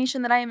over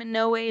information that I am in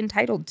no way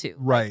entitled to?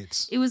 Right.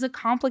 Like, it was a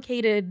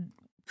complicated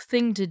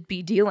thing to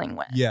be dealing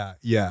with. Yeah.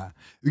 Yeah.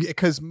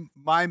 Because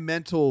my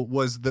mental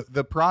was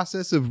the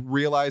process of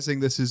realizing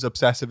this is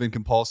obsessive and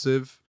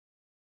compulsive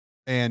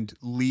and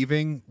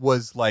leaving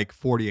was like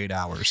 48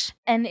 hours.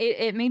 And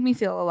it made me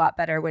feel a lot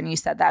better when you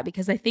said that,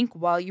 because I think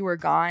while you were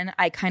gone,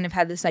 I kind of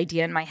had this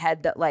idea in my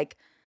head that like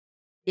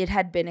it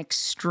had been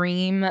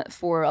extreme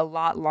for a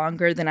lot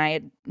longer than I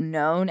had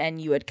known,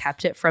 and you had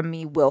kept it from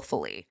me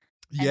willfully.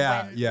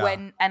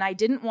 And and I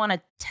didn't want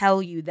to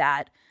tell you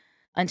that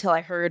until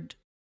I heard,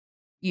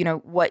 you know,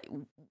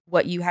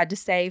 what you had to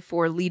say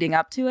for leading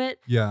up to it.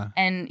 Yeah.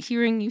 And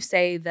hearing you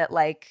say that,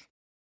 like,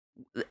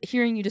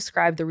 hearing you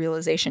describe the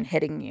realization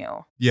hitting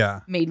you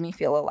made me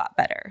feel a lot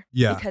better.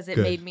 Yeah. Because it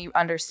made me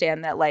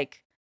understand that,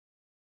 like,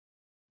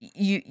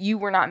 you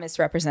were not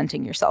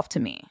misrepresenting yourself to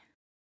me.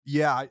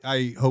 Yeah,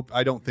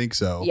 I don't think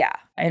so. Yeah,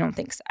 I don't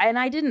think so. And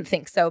I didn't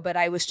think so, but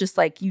I was just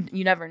like,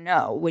 you never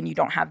know when you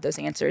don't have those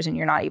answers and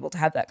you're not able to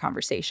have that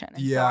conversation.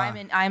 And so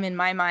I'm in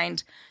my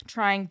mind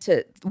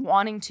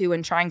wanting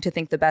to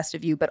think the best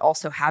of you, but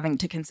also having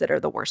to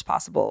consider the worst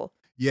possible.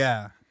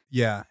 Yeah.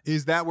 Yeah.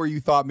 Is that where you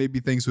thought maybe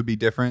things would be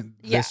different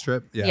this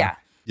trip? Yeah.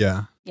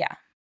 Yeah. Yeah.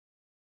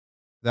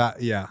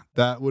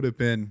 That would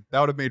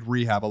have made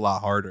rehab a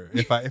lot harder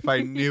if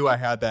I knew I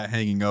had that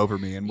hanging over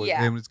me and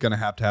was going to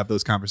have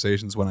those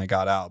conversations when I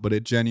got out. But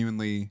it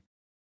genuinely,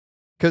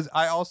 because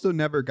I also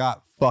never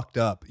got fucked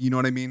up. You know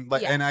what I mean?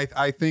 Like, and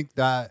I think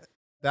that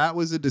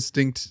was a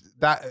distinct,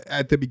 that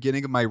at the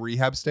beginning of my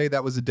rehab stay,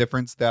 that was a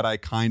difference that I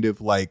kind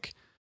of like,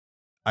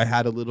 I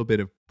had a little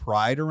bit of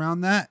pride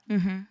around that.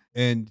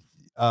 And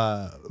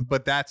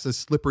but that's a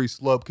slippery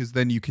slope, because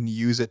then you can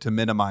use it to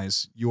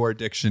minimize your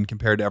addiction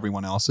compared to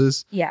everyone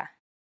else's. Yeah.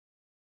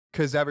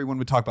 Because everyone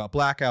would talk about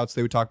blackouts.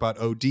 They would talk about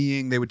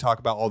ODing. They would talk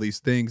about all these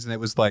things. And it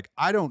was like,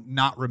 I don't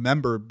not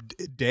remember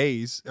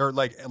days or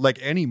like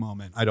any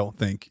moment, I don't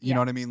think. You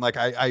know what I mean? Like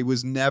I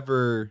was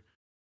never,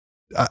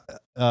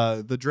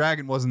 the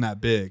dragon wasn't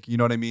that big. You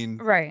know what I mean?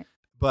 Right.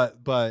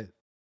 But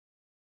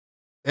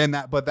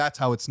that's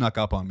how it snuck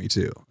up on me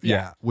too.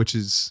 Yeah. Which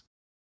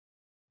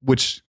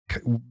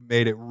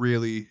made it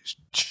really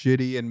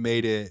shitty and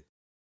made it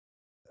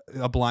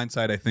a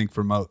blindside, I think,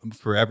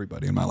 for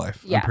everybody in my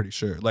life. I'm pretty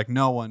sure. Like,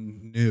 no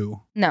one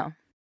knew. No.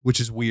 Which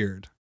is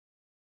weird.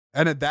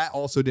 And that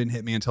also didn't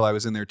hit me until I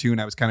was in there too,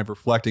 and I was kind of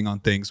reflecting on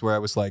things where I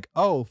was like,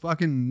 oh,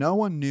 fucking no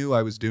one knew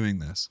I was doing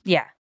this.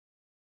 Yeah.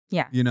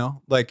 Yeah. You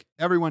know? Like,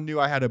 everyone knew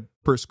I had a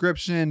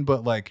prescription,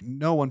 but like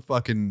no one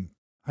fucking...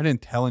 I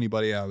didn't tell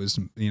anybody I was,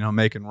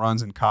 making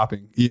runs and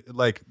copying.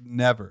 Like,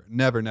 never.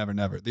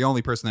 The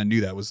only person that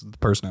knew that was the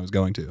person I was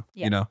going to,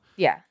 you know?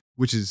 Yeah.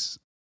 Which is,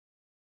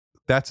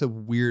 that's a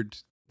weird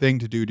thing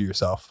to do to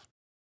yourself.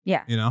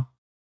 Yeah. You know,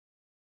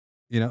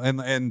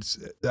 and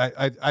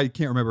I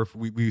can't remember if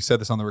we said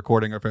this on the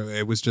recording or if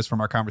it was just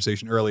from our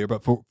conversation earlier,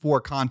 but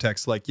for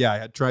context, like, I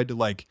had tried to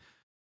like,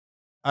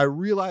 I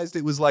realized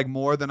it was like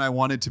more than I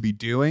wanted to be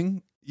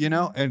doing,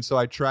 and so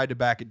I tried to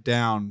back it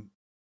down,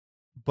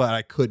 but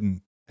I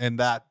couldn't. And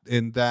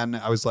then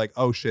I was like,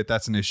 oh shit,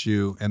 that's an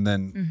issue. And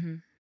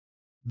then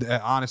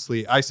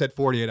honestly, I said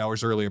 48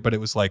 hours earlier, but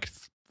it was like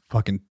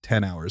fucking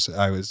 10 hours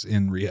I was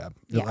in rehab.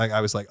 Yeah. Like,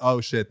 I was like,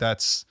 oh shit,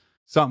 that's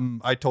something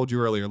I told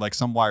you earlier. Like,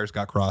 some wires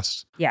got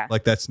crossed. Yeah.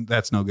 Like, that's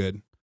no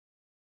good.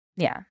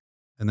 Yeah.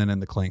 And then in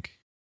the clink.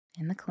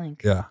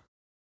 Yeah.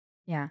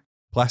 Yeah.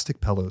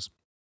 Plastic pillows.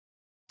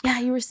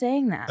 Yeah, you were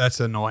saying that. That's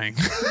annoying.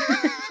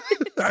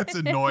 That's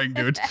annoying,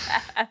 dude.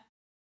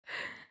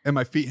 And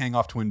my feet hang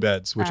off twin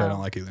beds, which I don't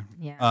like either.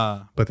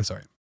 Yeah. But that's all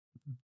right.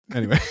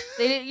 Anyway.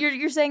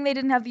 You're saying they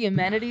didn't have the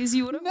amenities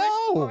you would have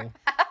wished for?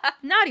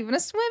 Not even a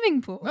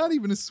swimming pool. Not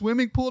even a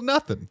swimming pool,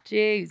 nothing.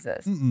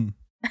 Jesus.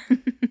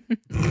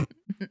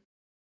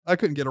 I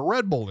couldn't get a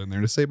Red Bull in there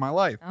to save my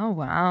life. Oh,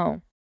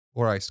 wow.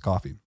 Or iced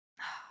coffee.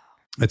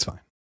 It's fine.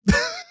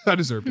 I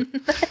deserved it.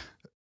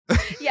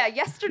 Yeah,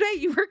 yesterday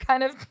you were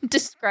kind of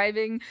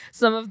describing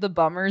some of the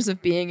bummers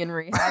of being in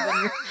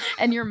rehab,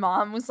 and your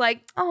mom was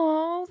like,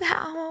 oh,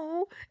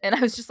 no. And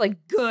I was just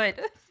like,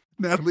 good.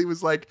 Natalie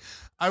was like,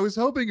 I was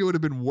hoping it would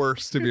have been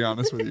worse, to be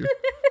honest with you.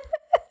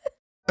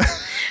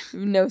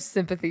 No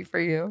sympathy for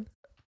you.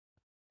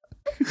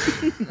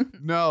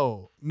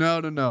 No.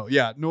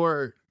 Yeah,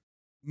 nor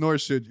Nor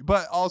should you.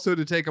 But also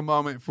to take a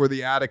moment for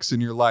the addicts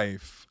in your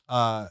life.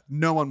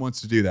 No one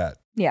wants to do that.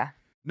 Yeah.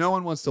 No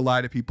one wants to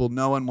lie to people.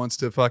 No one wants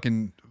to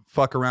fucking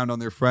fuck around on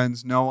their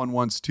friends. No one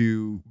wants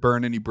to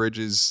burn any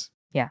bridges.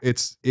 Yeah.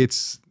 It's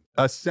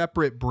a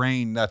separate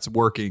brain that's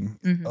working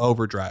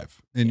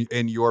overdrive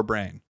in your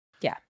brain.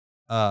 Yeah.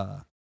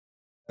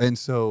 And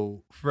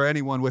so for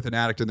anyone with an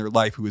addict in their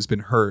life who has been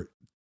hurt,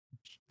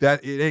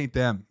 that it ain't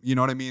them. You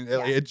know what I mean?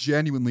 Yeah. It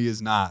genuinely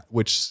is not,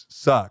 which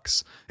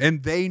sucks.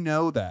 And they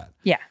know that.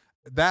 Yeah.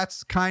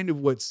 That's kind of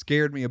what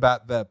scared me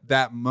about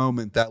that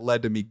moment that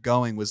led to me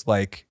going was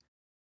like,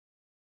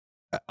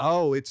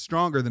 oh, it's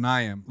stronger than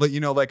I am. Like,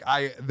 you know, like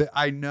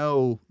I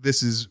know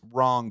this is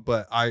wrong,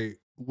 but I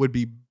would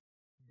be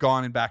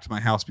gone and back to my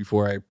house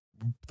before I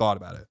thought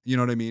about it. You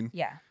know what I mean?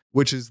 Yeah.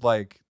 Which is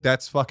like,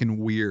 that's fucking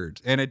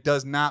weird. And it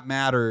does not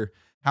matter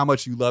how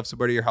much you love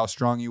somebody or how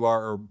strong you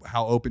are or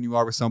how open you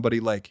are with somebody.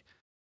 Like,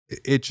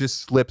 it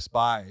just slips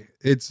by.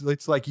 It's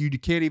like you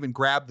can't even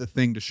grab the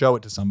thing to show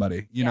it to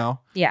somebody, you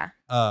know? Yeah.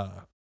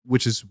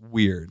 Which is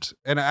weird.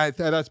 And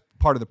that's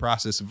part of the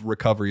process of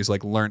recovery is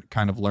like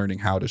learning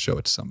how to show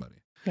it to somebody.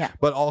 Yeah.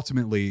 But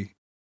ultimately,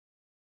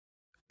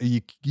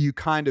 you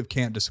kind of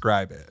can't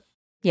describe it.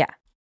 Yeah.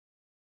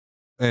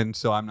 And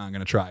so I'm not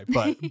going to try,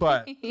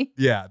 but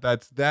yeah,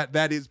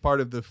 that is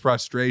part of the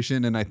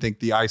frustration. And I think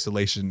the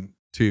isolation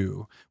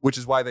too, which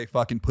is why they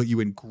fucking put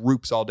you in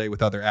groups all day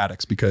with other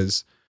addicts,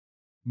 because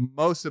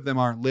most of them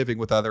aren't living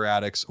with other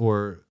addicts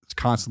or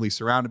constantly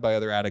surrounded by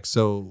other addicts.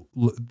 So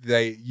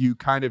you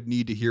kind of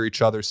need to hear each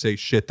other say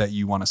shit that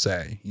you want to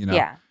say, you know?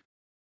 Yeah.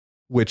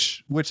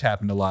 Which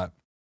happened a lot.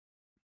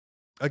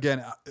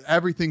 Again,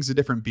 everything's a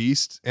different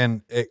beast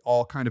and it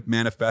all kind of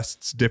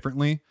manifests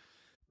differently,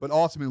 but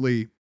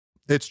ultimately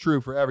it's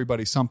true for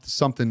everybody.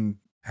 Something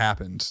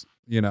happened,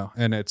 you know,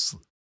 and it's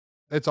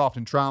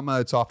often trauma.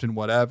 It's often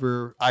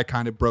whatever. I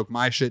kind of broke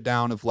my shit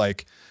down of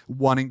like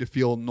wanting to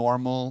feel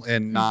normal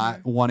and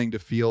not wanting to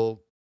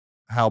feel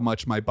how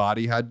much my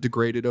body had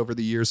degraded over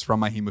the years from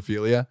my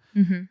hemophilia,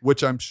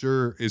 which I'm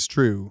sure is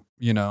true,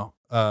 you know?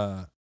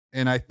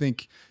 And I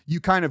think you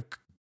kind of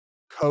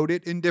code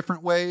it in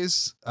different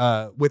ways.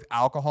 With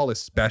alcohol,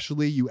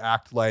 especially, you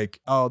act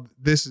like, oh,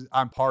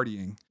 I'm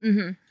partying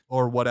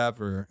or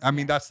whatever. I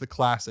mean, that's the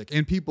classic.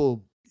 And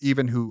people,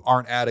 even who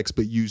aren't addicts,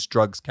 but use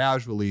drugs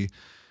casually,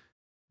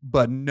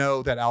 but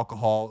know that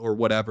alcohol or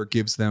whatever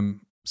gives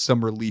them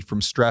some relief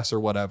from stress or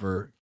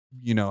whatever,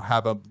 you know,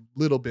 have a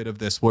little bit of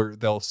this where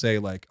they'll say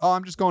like, oh,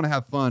 I'm just going to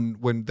have fun,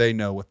 when they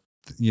know what,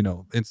 you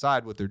know,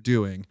 inside what they're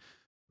doing,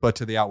 but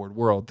to the outward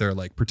world, they're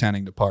like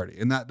pretending to party.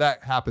 And that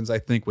happens, I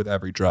think, with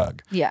every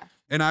drug. Yeah.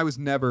 And I was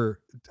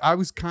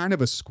kind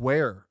of a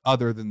square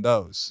other than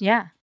those.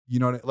 Yeah. You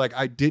know, like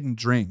I didn't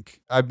drink.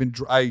 I've been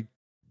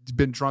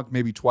drunk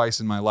maybe twice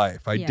in my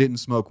life. I didn't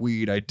smoke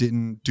weed. I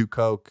didn't do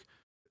coke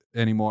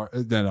anymore.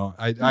 No,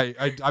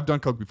 I've done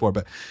coke before,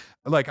 but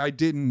like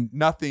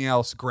nothing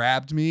else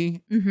grabbed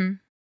me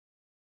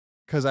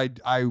because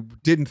I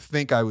didn't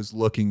think I was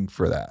looking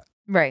for that.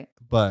 Right.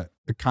 But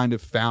I kind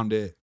of found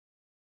it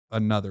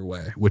another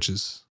way, which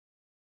is,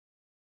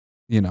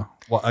 you know,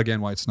 well, again,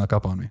 why it snuck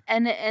up on me.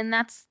 And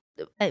that's,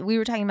 we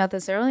were talking about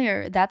this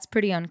earlier. That's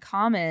pretty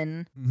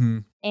uncommon.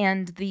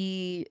 And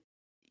the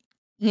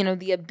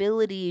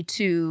ability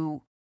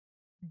to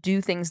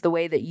do things the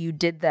way that you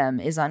did them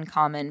is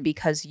uncommon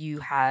because you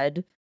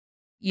had,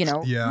 you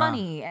know,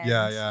 money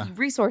and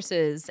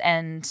resources.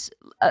 And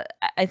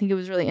I think it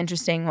was really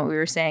interesting what we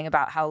were saying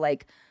about how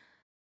like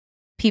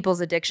people's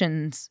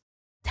addictions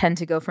tend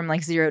to go from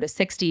like 0 to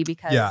 60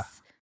 because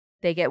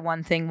they get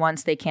one thing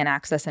once, they can't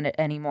access it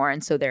anymore.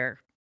 And so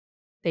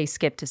they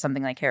skip to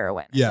something like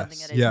heroin, something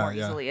that is more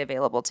easily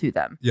available to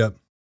them. Yep.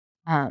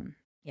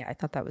 Yeah, I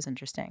thought that was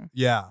interesting.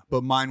 Yeah,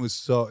 but mine was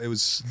so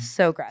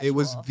gradual. It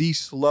was the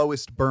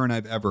slowest burn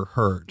I've ever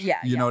heard. Yeah.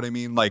 You know what I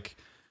mean? Like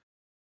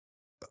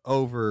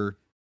over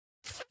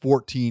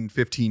 14,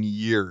 15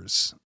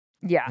 years.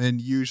 Yeah.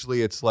 And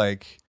usually it's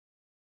like,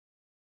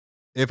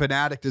 if an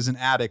addict is an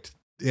addict,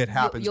 it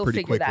happens you'll pretty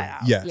figure quickly.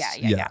 That out. Yes.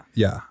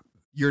 Yeah.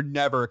 You're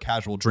never a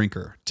casual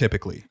drinker,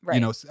 typically. Right.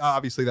 You know,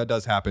 obviously that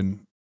does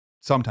happen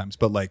sometimes,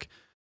 but like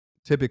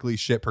typically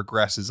shit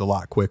progresses a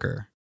lot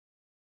quicker.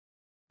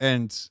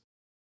 And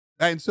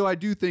so I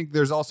do think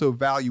there's also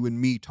value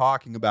in me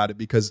talking about it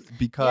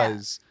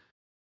because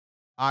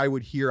I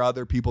would hear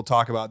other people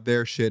talk about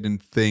their shit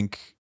and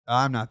think,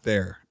 I'm not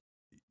there.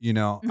 You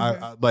know,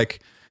 I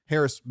like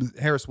Harris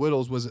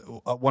Whittles was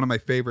one of my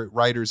favorite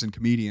writers and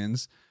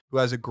comedians who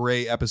has a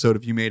great episode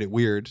of You Made It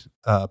Weird.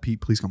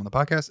 Pete, please come on the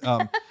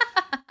podcast.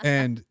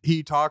 And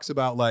he talks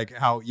about like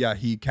how,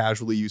 he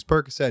casually used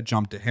Percocet,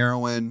 jumped to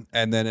heroin,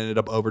 and then ended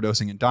up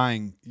overdosing and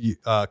dying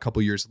a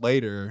couple years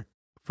later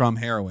from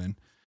heroin.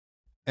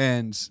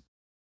 And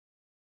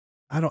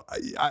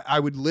I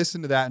would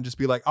listen to that and just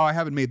be like, oh, I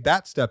haven't made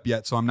that step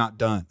yet, so I'm not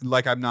done.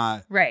 Like I'm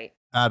not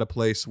at a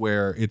place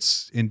where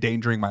it's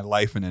endangering my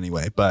life in any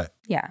way, but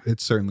it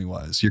certainly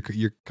was.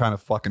 You're kind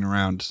of fucking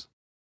around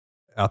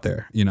out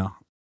there, you know?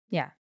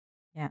 Yeah.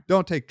 Yeah.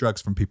 Don't take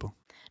drugs from people.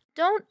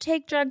 Don't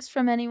take drugs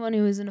from anyone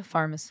who isn't a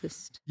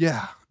pharmacist.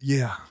 Yeah.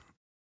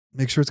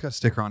 Make sure it's got a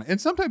sticker on it.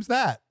 And sometimes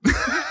that.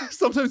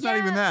 Sometimes not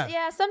even that.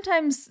 Yeah,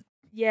 sometimes,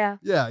 yeah.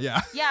 Yeah.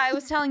 Yeah, I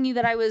was telling you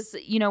that I was,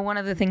 one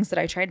of the things that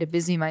I tried to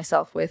busy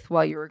myself with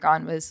while you were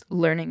gone was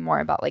learning more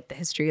about like the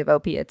history of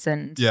opiates.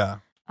 And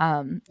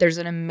there's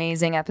an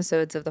amazing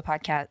episode of the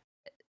podcast.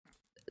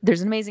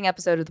 There's an amazing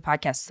episode of the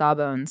podcast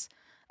Sawbones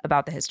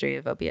about the history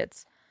of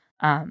opiates.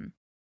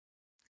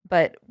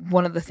 But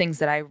one of the things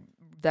that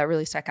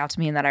really stuck out to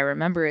me and that I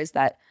remember is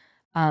that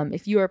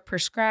if you are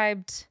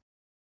prescribed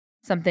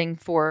something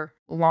for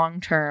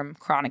long-term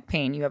chronic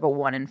pain, you have a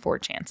 1 in 4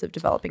 chance of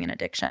developing an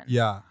addiction.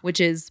 Yeah.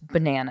 Which is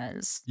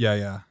bananas.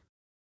 Yeah.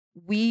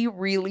 We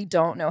really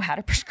don't know how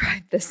to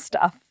prescribe this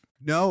stuff.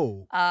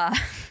 No.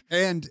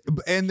 And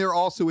there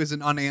also is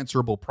an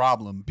unanswerable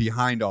problem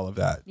behind all of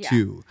that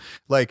too.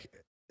 Like,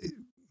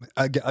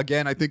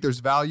 again, I think there's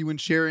value in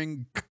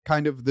sharing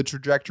kind of the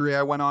trajectory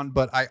I went on,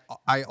 but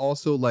I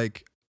also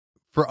like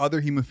for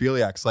other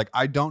hemophiliacs, like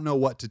I don't know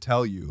what to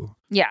tell you.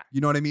 Yeah.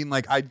 You know what I mean?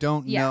 Like I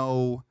don't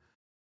know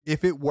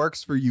if it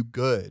works for you,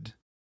 good.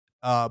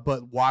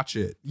 But watch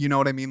it. You know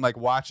what I mean? Like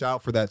watch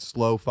out for that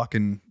slow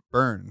fucking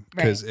burn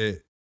because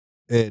it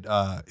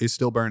is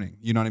still burning.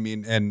 You know what I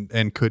mean?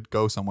 And could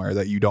go somewhere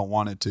that you don't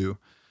want it to.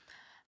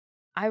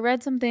 I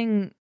read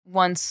something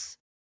once.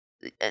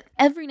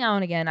 Every now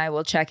and again, I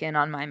will check in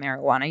on my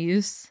marijuana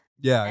use.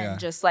 And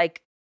just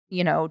like,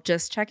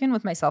 just check in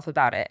with myself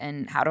about it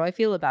and how do I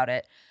feel about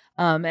it.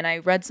 And I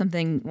read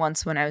something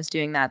once when I was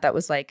doing that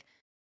was like,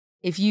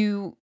 if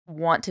you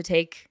want to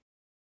take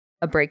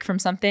a break from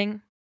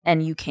something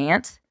and you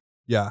can't,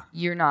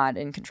 you're not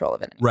in control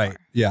of it anymore. Right.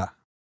 Yeah.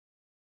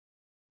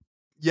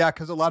 Yeah,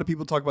 because a lot of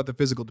people talk about the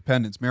physical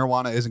dependence.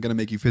 Marijuana isn't going to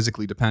make you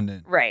physically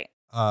dependent. Right.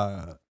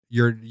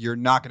 You're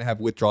not going to have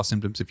withdrawal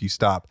symptoms if you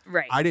stop.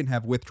 Right. I didn't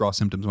have withdrawal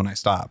symptoms when I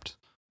stopped.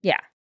 Yeah.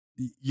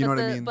 You know what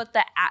I mean? But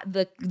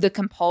the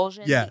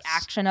compulsion, the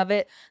action of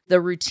it,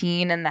 the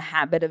routine and the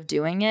habit of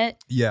doing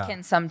it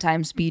can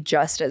sometimes be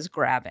just as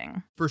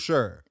grabbing. For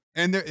sure.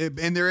 And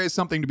there is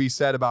something to be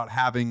said about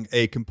having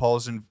a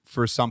compulsion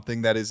for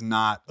something that is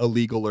not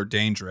illegal or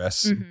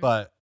dangerous. Mm-hmm.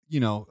 But,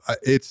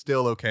 it's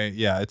still okay.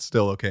 Yeah, it's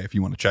still okay if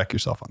you want to check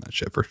yourself on that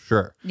shit for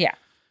sure. Yeah.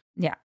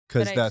 Yeah.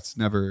 Because that's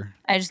never...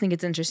 I just think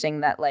it's interesting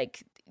that,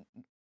 like,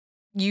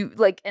 you,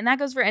 like, and that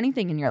goes for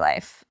anything in your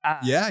life.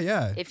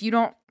 Yeah. If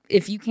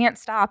you can't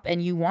stop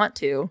and you want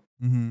to,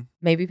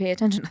 maybe pay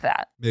attention to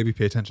that.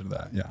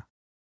 Yeah.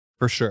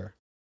 For sure.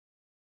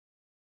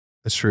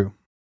 That's true.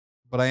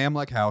 But I am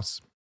like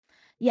House.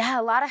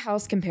 Yeah, a lot of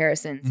House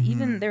comparisons.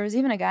 Mm-hmm. There was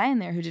even a guy in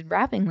there who did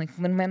rapping like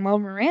Lin-Manuel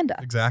Miranda.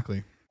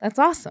 Exactly. That's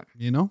awesome.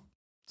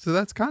 So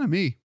that's kind of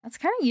me. That's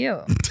kind of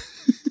you.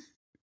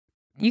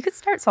 You could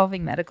start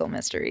solving medical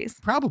mysteries.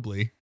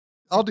 Probably.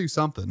 I'll do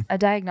something. A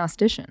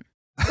diagnostician.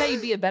 I bet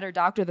you'd be a better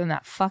doctor than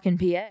that fucking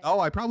PA. Oh,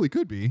 I probably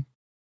could be.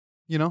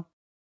 Yeah.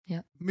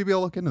 Maybe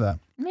I'll look into that.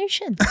 You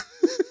should.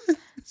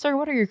 Sir,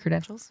 what are your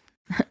credentials?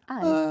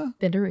 I've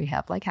been to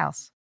rehab like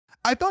House.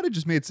 I thought it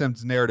just made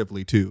sense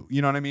narratively too.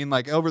 You know what I mean?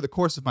 Like over the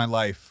course of my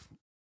life,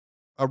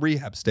 a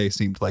rehab stay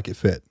seemed like it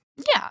fit.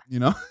 Yeah.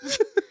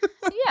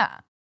 Yeah.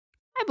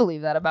 I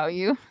believe that about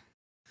you.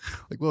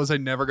 Like, was I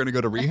never going to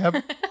go to rehab?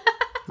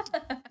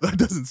 That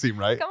doesn't seem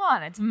right. Come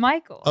on, it's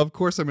Michael. Of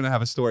course I'm going to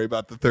have a story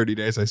about the 30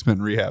 days I spent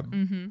in rehab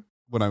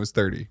when I was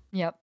 30.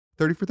 Yep.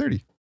 30 for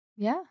 30.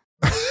 Yeah.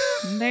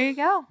 There you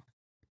go.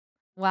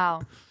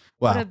 Wow.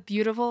 What a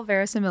beautiful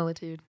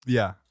verisimilitude.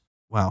 Yeah.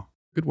 Wow.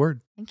 Good word.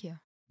 Thank you.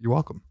 You're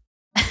welcome.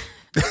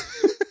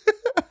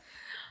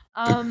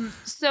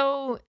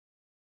 So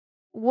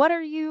what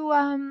are you,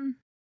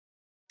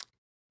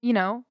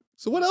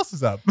 So what else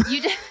is up?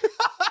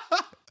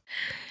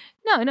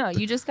 No,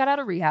 you just got out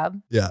of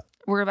rehab. Yeah.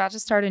 We're about to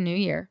start a new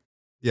year.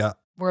 Yeah.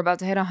 We're about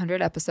to hit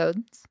 100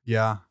 episodes.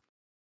 Yeah.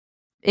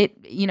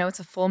 It's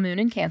a full moon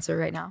in Cancer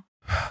right now.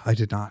 I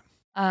did not.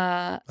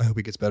 I hope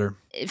it gets better.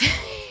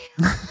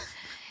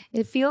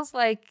 It feels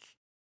like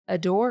a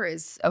door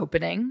is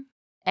opening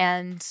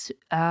and,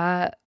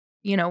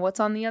 what's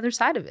on the other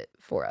side of it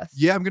for us.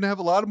 Yeah, I'm going to have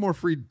a lot more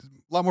free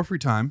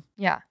time.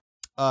 Yeah.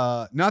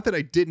 Not that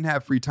I didn't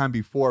have free time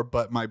before,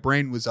 but my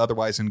brain was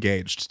otherwise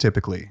engaged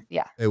typically.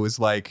 Yeah. It was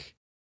like,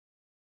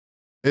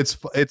 it's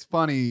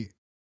funny.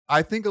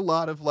 I think a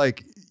lot of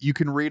like, you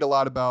can read a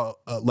lot about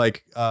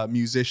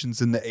musicians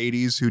in the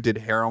 80s who did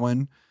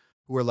heroin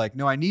who were like,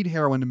 no, I need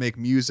heroin to make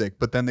music.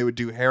 But then they would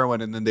do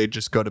heroin and then they'd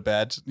just go to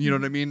bed. You know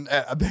what I mean?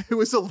 There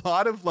was a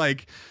lot of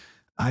like,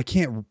 I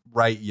can't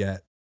write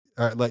yet.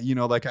 I've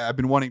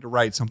been wanting to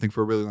write something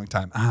for a really long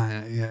time.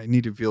 I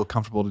need to feel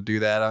comfortable to do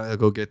that. I'll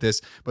go get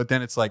this. But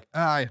then it's like,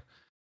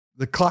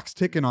 the clock's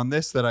ticking on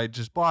this that I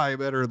just bought. I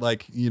better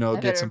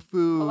get some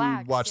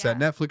food, watch that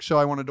Netflix show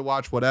I wanted to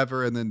watch,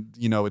 whatever. And then,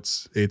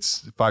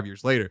 it's 5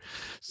 years later.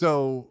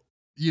 So,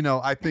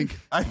 I think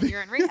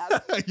you're in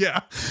rehab.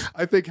 Yeah.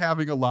 I think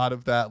having a lot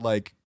of that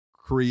like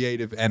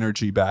creative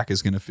energy back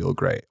is going to feel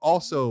great.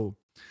 Also,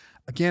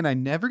 again, I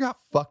never got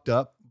fucked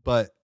up,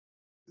 but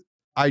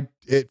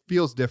it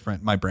feels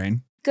different, my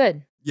brain.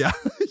 Good. Yeah.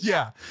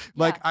 Yeah.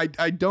 Like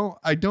I don't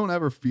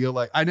ever feel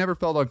like I never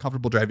felt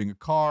uncomfortable driving a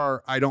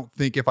car. I don't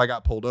think if I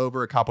got pulled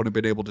over, a cop would have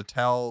been able to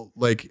tell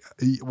like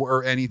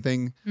or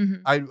anything.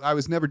 I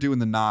was never doing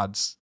the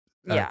nods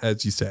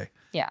as you say.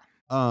 Yeah.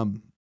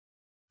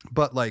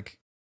 But like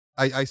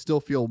I still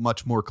feel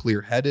much more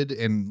clear-headed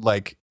and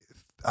like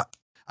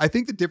I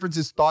think the difference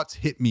is thoughts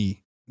hit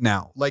me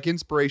now. Like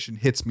inspiration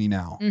hits me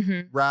now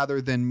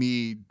rather than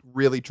me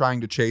really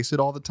trying to chase it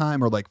all the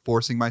time or like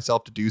forcing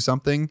myself to do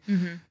something.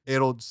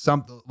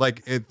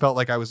 It felt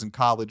like I was in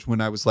college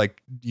when I was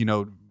like, you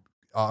know,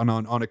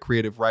 on a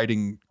creative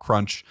writing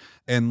crunch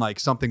and like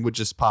something would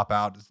just pop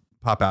out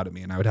at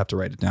me and I would have to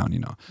write it down, you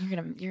know. You're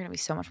gonna be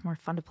so much more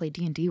fun to play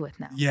D&D with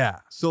now. Yeah.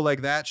 So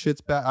like that shit's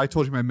back. I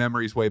told you my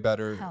memory's way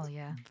better. Hell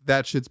yeah.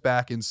 That shit's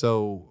back. And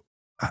so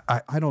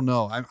I don't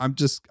know.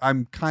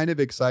 I'm kind of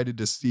excited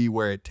to see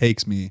where it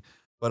takes me,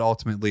 but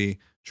ultimately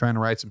trying to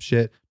write some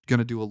shit.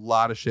 Gonna do a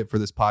lot of shit for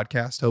this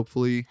podcast,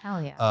 hopefully.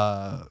 Hell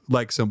yeah.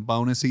 Like some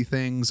bonusy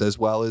things as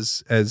well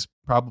as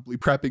probably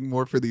prepping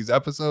more for these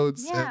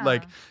episodes. Yeah. And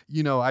like,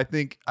 you know, I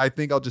think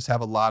I'll just have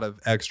a lot of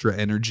extra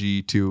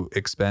energy to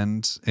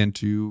expend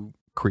into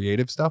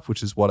creative stuff,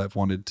 which is what I've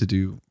wanted to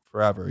do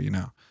forever, you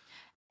know.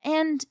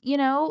 And, you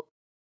know,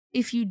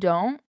 if you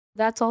don't,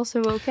 that's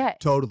also okay.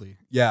 Totally.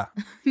 Yeah.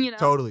 You know?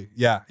 Totally.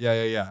 Yeah.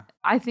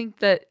 I think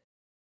that,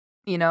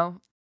 you know,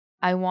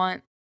 I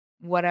want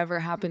whatever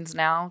happens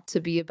now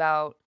to be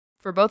about,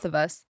 for both of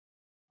us,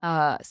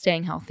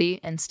 staying healthy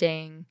and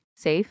staying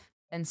safe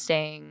and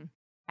staying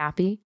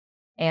happy.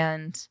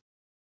 And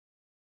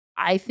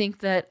I think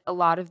that a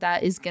lot of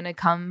that is going to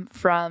come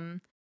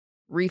from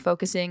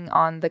refocusing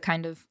on the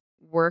kind of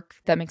work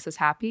that makes us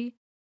happy.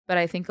 But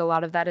I think a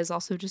lot of that is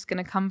also just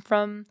going to come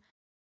from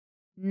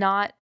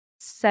not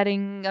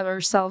setting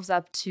ourselves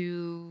up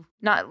to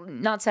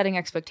not setting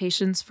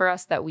expectations for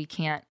us that we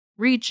can't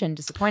reach and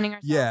disappointing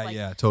ourselves.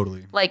 Yeah,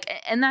 totally.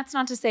 Like, and that's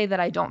not to say that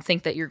I don't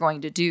think that you're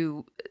going to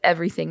do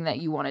everything that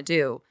you want to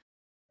do,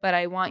 but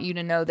I want you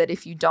to know that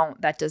if you don't,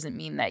 that doesn't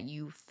mean that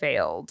you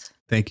failed.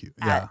 Thank you.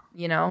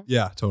 You know?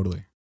 Yeah,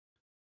 totally.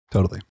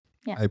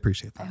 Yeah. I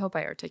appreciate that. I hope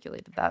I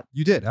articulated that.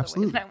 You did,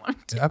 absolutely. I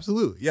wanted to.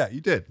 Absolutely. Yeah,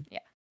 you did. Yeah.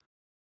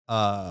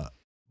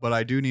 But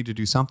I do need to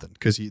do something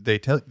because they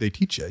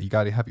teach you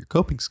got to have your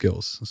coping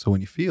skills. So when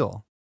you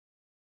feel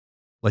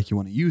like you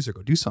want to use or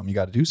go do something, you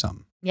got to do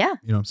something. Yeah.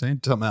 You know what I'm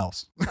saying? Something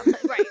else.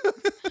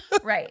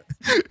 Right.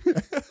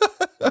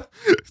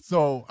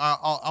 So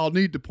I'll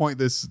need to point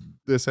this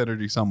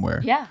energy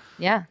somewhere. Yeah.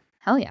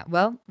 Hell yeah.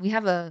 Well, we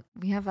have a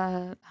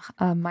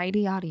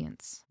mighty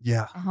audience.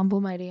 Yeah. A humble,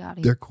 mighty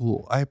audience. They're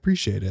cool. I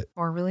appreciate it.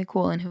 Or really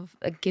cool and who've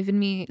given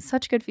me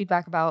such good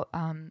feedback about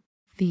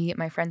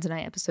My Friends and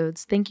I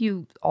episodes. Thank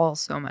you all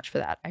so much for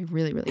that. I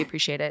really, really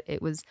appreciate it.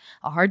 It was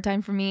a hard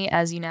time for me,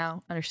 as you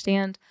now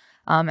understand.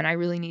 And I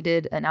really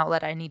needed an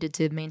outlet. I needed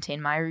to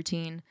maintain my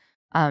routine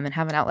and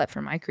have an outlet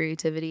for my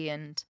creativity.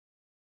 And,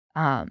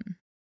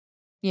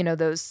 you know,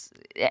 those,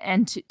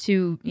 and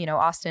to you know,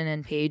 Austin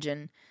and Paige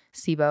and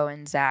Sibo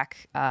and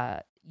Zach,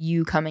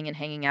 you coming and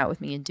hanging out with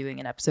me and doing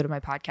an episode of my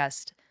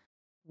podcast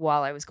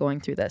while I was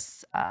going through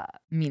this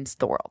means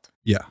the world.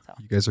 Yeah, so.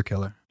 You guys are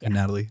killer. Yeah. And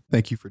Natalie,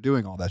 thank you for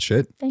doing all that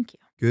shit. Thank you.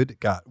 Good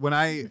God. When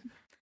I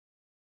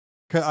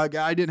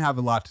didn't have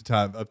a lot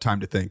of time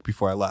to think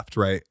before I left,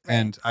 right?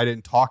 And I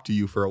didn't talk to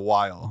you for a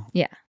while.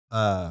 Yeah.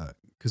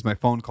 Because my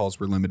phone calls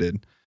were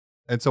limited.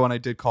 And so when I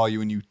did call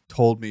you and you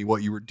told me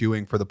what you were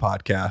doing for the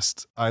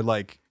podcast,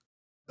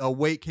 a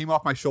weight came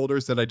off my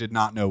shoulders that I did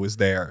not know was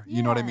there.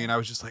 You know what I mean? I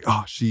was just like,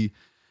 oh,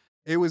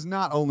 it was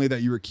not only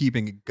that you were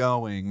keeping it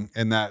going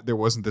and that there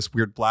wasn't this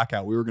weird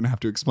blackout we were going to have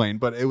to explain,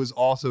 but it was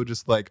also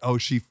just like, oh,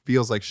 she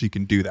feels like she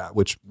can do that,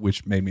 which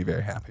made me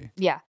very happy.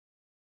 Yeah.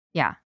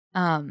 Yeah.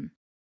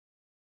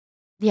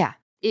 Yeah.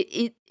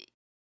 It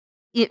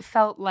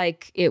felt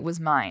like it was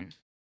mine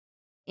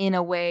in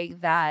a way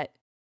that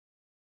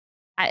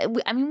I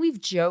mean,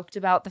 we've joked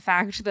about the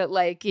fact that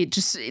like it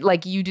just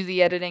like you do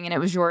the editing and it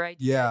was your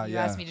idea. Yeah, you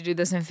asked me to do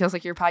this and it feels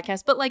like your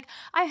podcast. But like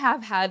I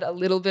have had a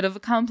little bit of a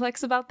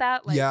complex about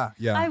that. Like, yeah.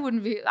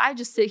 I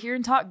just sit here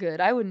and talk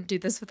good. I wouldn't do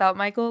this without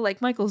Michael. Like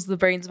Michael's the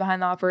brains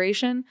behind the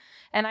operation.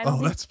 And I don't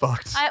think, that's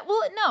fucked. I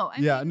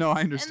understand.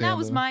 And that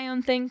was my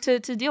own thing to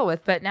deal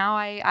with. But now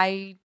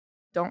I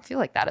don't feel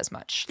like that as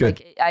much. Good.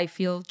 Like I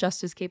feel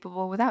just as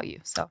capable without you.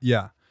 So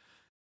yeah.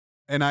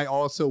 And I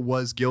also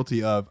was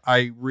guilty of,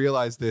 I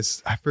realized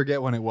this, I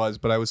forget when it was,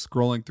 but I was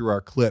scrolling through our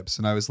clips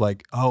and I was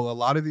like, oh, a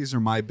lot of these are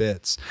my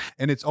bits.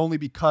 And it's only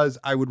because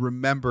I would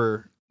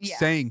remember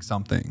saying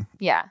something.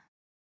 Yeah.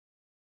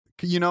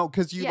 You know,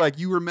 because you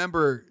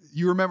remember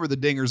the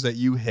dingers that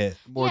you hit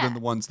more than the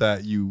ones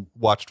that you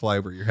watched fly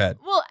over your head.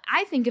 Well,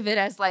 I think of it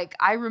as like,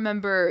 I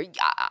remember,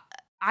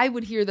 I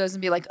would hear those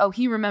and be like, oh,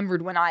 he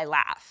remembered when I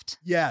laughed.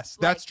 Yes,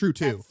 that's true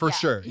too, for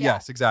sure. Yeah.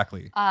 Yes,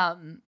 exactly.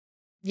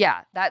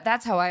 Yeah,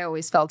 that's how I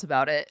always felt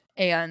about it.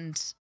 And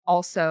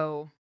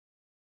also,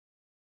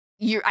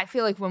 I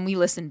feel like when we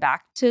listen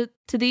back to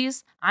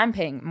these, I'm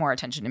paying more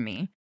attention to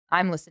me.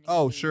 I'm listening.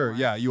 Oh, sure.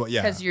 Yeah.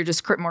 Because you're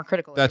just more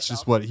critical. That's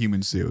just what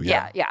humans do.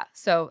 Yeah.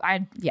 So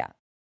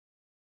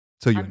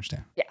So you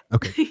understand? Yeah.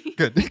 Okay,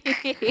 good.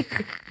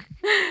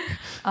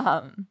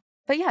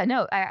 But yeah,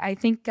 no, I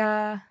think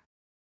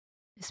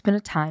it's been a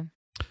time.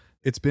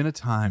 It's been a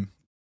time.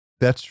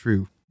 That's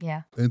true.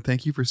 Yeah. And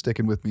thank you for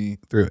sticking with me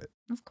through it.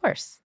 Of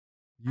course.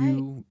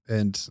 And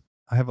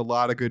I have a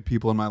lot of good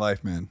people in my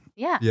life, man.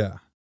 Yeah. Yeah.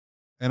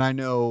 And I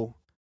know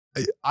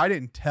I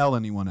didn't tell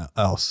anyone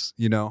else,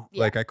 you know,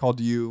 like I called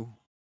you.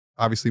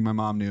 Obviously my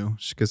mom knew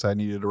because I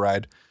needed a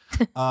ride.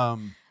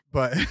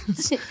 But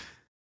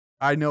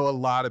I know a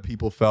lot of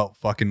people felt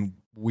fucking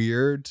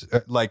weird,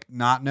 like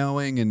not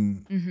knowing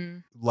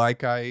and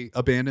like I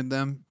abandoned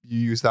them. You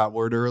used that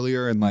word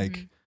earlier. And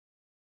like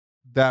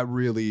that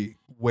really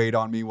weighed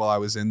on me while I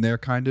was in there,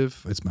 kind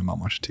of. It's my mom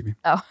watching TV.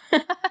 Oh.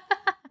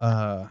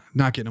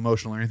 Not getting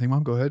emotional or anything,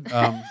 Mom. Go ahead.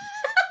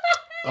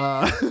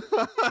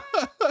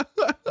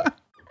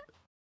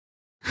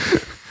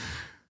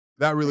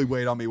 That really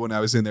weighed on me when I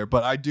was in there.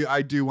 But I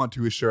do want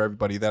to assure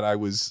everybody that I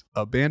was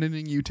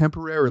abandoning you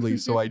temporarily,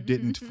 so I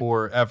didn't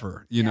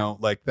forever. You know,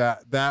 like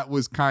that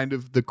was kind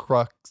of the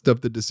crux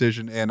of the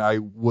decision, and I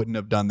wouldn't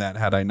have done that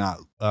had I not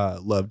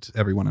loved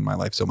everyone in my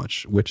life so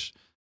much, which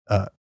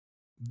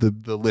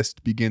the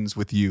list begins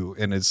with you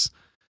and is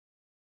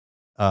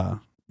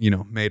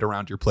made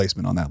around your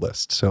placement on that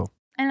list. So.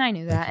 And I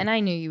knew that. And I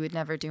knew you would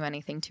never do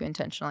anything to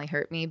intentionally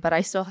hurt me, but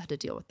I still had to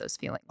deal with those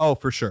feelings. Oh,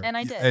 for sure. And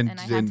I did. And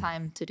I had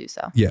time to do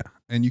so. Yeah.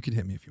 And you can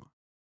hit me if you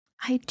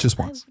want. Just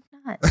once.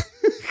 I would not.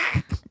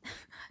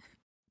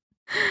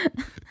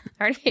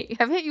 I've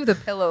hit you with a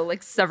pillow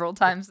like several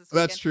times this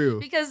weekend. That's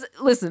true. Because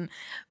listen,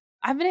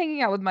 I've been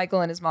hanging out with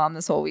Michael and his mom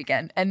this whole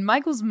weekend. And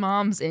Michael's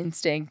mom's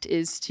instinct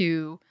is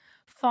to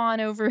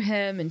fawn over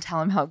him and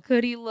tell him how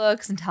good he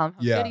looks and tell him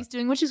how good he's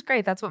doing, which is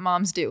great. That's what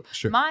moms do.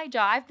 Sure. My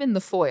job, I've been the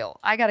foil.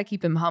 I got to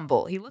keep him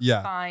humble. He looks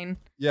fine.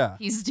 Yeah.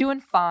 He's doing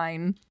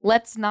fine.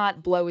 Let's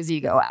not blow his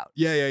ego out.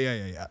 Yeah.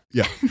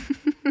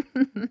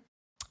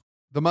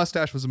 The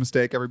mustache was a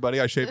mistake,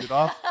 everybody. I shaved it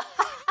off.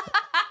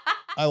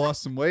 I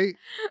lost some weight.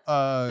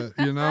 Hair's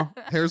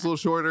a little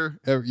shorter.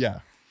 Yeah.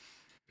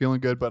 Feeling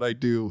good, but I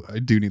do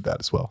need that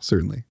as well,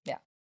 certainly. Yeah.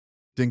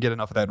 Didn't get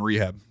enough of that in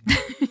rehab.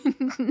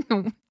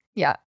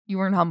 Yeah, you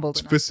weren't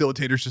humbled enough.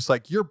 Facilitator's just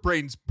like, your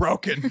brain's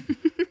broken.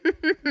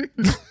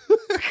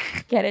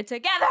 Get it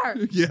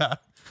together. Yeah.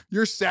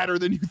 You're sadder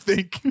than you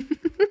think.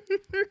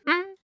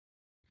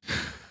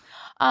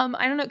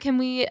 I don't know. Can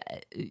we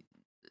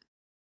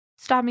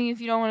stop me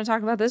if you don't want to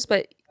talk about this?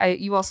 But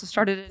you also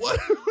started. What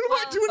am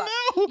I doing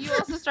now? You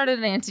also started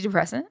an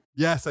antidepressant.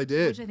 Yes, I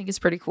did. Which I think is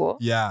pretty cool.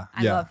 Yeah.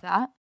 I love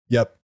that.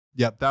 Yep.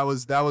 That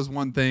was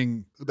one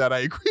thing that I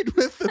agreed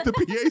with that the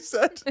PA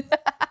said.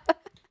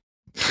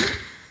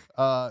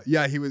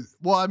 He was,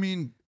 well, I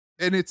mean,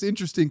 and it's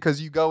interesting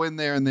because you go in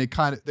there and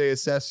they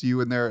assess you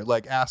and they're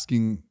like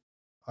asking,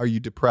 are you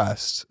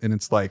depressed? And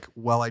it's like,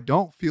 well, I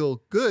don't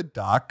feel good,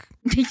 doc.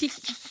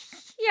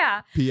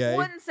 Yeah. PA.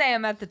 Wouldn't say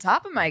I'm at the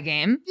top of my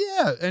game.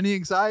 Yeah. Any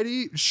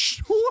anxiety?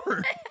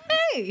 Sure.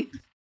 Hey.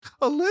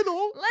 A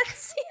little.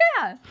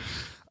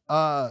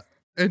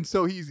 And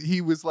so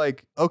he was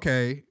like,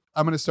 okay,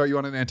 I'm going to start you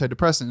on an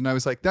antidepressant. And I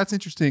was like, that's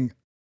interesting.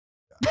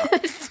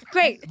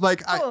 Great.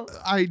 Like cool.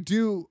 I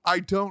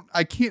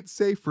can't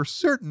say for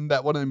certain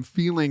that what I'm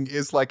feeling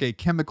is like a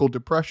chemical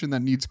depression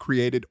that needs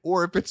created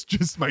or if it's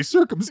just my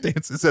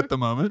circumstances at the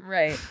moment.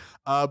 Right.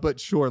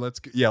 But sure, let's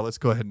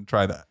go ahead and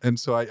try that. And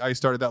so I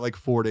started that like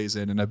 4 days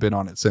in and I've been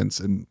on it since.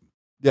 And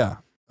yeah,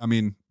 I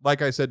mean,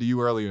 like I said to you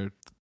earlier,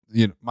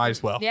 might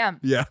as well. Yeah.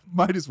 Yeah.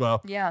 Might as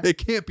well. Yeah. It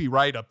can't be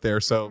right up there.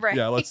 So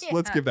yeah,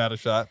 let's give that a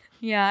shot.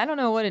 Yeah. I don't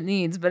know what it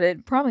needs, but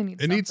it probably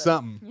needs something. It needs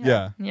something.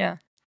 Yeah. Yeah.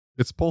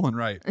 It's pulling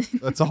right.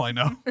 That's all I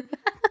know.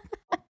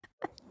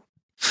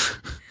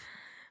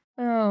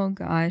 Oh,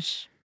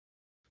 gosh.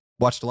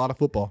 Watched a lot of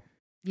football.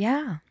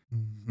 Yeah.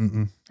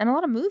 Mm-mm. And a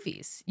lot of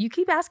movies. You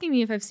keep asking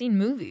me if I've seen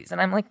movies, and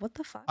I'm like, what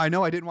the fuck? I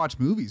know I didn't watch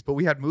movies, but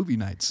we had movie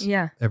nights.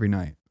 Yeah. Every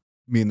night.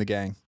 Me and the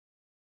gang.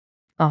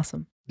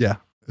 Awesome. Yeah.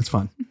 It's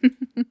fun.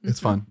 It's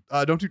fun.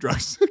 Don't do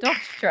drugs. Don't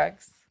do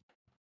drugs.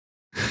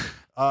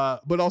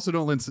 But also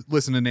don't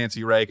listen to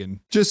Nancy Reagan.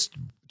 Just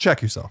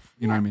check yourself.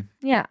 You know what I mean?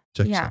 Yeah.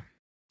 Check yourself.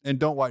 And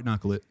don't white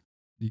knuckle it.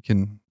 You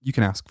can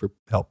ask for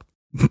help.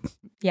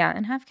 Yeah,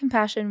 and have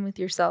compassion with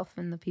yourself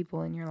and the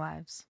people in your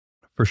lives.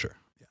 For sure.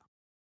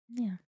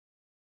 Yeah.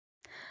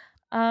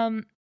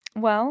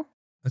 Well,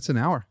 that's an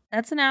hour.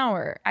 That's an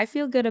hour. I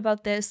feel good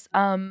about this.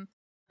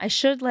 I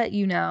should let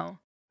you know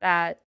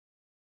that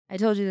I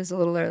told you this a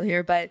little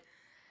earlier, but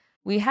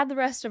we had the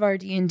rest of our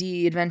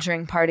D&D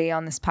adventuring party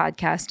on this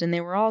podcast, and they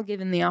were all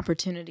given the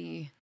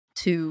opportunity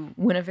to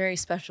win a very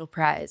special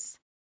prize.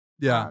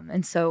 Yeah.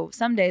 And so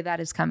someday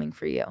that is coming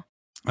for you.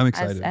 I'm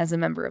excited. As a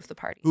member of the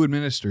party. Who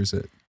administers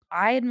it?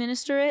 I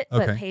administer it,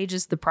 but Paige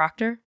is the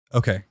proctor.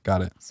 Okay,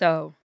 got it.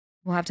 So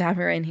we'll have to have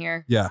her in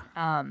here. Yeah.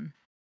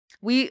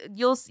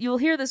 You'll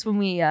hear this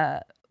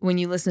when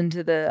you listen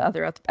to the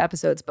other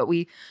episodes, but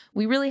we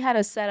really had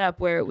a setup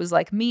where it was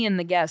like me and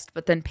the guest,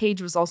 but then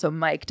Paige was also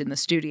mic'd in the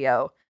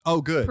studio.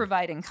 Oh, good.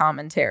 Providing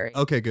commentary.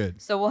 Okay,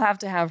 good. So we'll have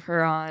to have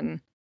her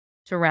on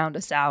to round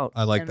us out.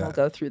 I like and that. We'll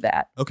go through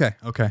that. Okay.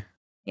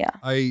 Yeah.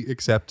 I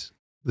accept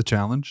the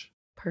challenge.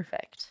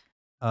 Perfect.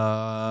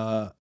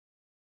 Okay.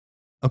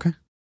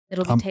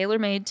 It'll be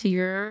tailor-made to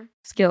your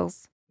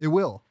skills. It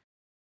will.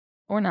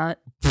 Or not.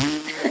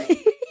 I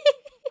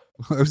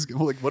was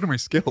like, what are my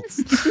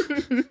skills?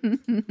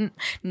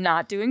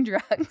 Not doing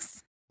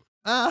drugs.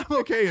 I'm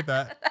okay at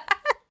that.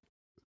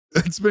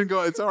 It's been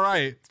going. It's all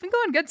right. It's been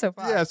going good so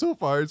far. Yeah, so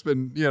far it's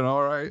been,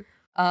 all right.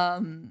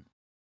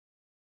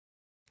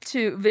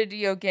 To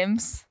video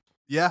games.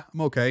 Yeah,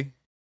 I'm okay.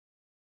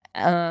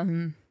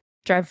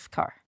 Drive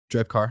car.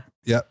 Drive car.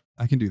 Yep,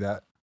 I can do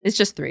that. It's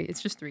just 3.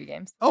 It's just 3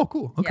 games. Oh,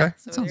 cool. Okay, yeah,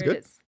 so sounds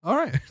good. All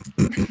right.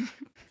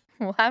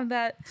 We'll have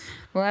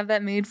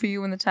that made for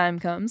you when the time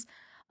comes.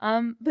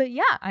 But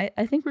yeah,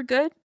 I think we're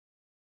good.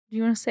 Do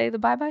you want to say the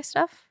bye-bye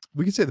stuff?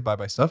 We can say the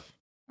bye-bye stuff.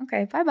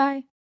 Okay,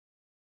 bye-bye.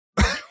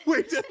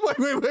 wait.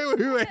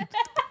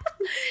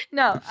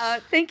 No,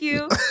 thank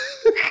you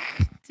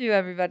to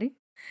everybody.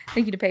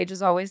 Thank you to Paige,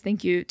 as always.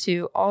 Thank you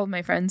to all of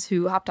my friends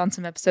who hopped on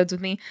some episodes with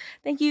me.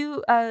 Thank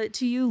you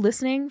to you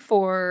listening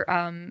for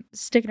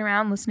sticking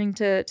around, listening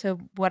to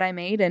what I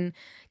made, and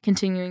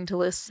continuing to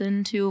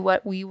listen to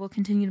what we will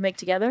continue to make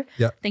together.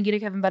 Yep. Thank you to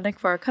Kevin Budnick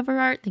for our cover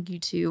art. Thank you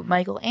to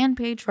Michael and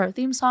Paige for our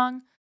theme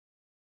song.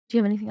 Do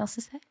you have anything else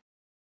to say?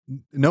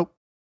 Nope.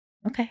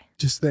 Okay.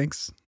 Just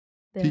thanks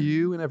to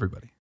you and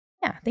everybody.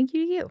 Yeah, thank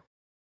you to you.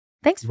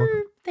 Thanks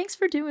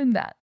for doing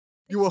that.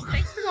 You're welcome.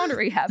 Thanks for going to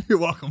rehab. You're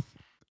welcome.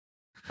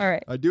 All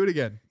right. I'd do it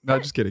again. No,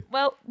 just kidding.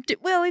 Well,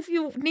 if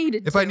you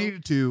needed to. If I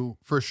needed to,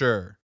 for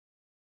sure.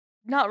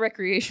 Not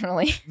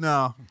recreationally.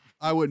 No,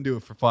 I wouldn't do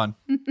it for fun.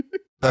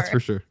 That's for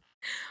sure.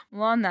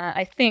 Well, on that,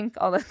 I think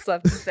all that's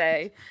left to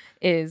say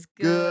is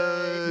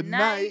good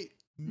night,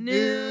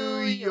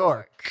 New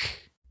York.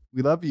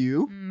 We love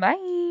you. Bye.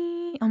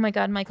 Oh my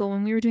God, Michael,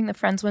 when we were doing the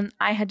Friends one,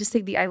 I had to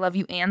say the I love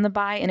you and the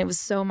bye, and it was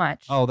so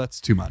much. Oh,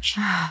 that's too much.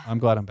 I'm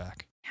glad I'm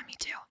back. Yeah, me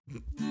too.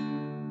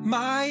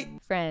 My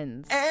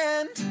Friends.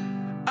 and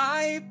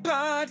I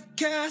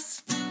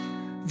podcast.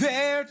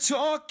 They're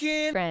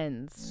talking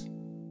Friends.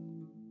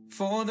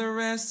 for the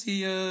rest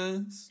of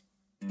us.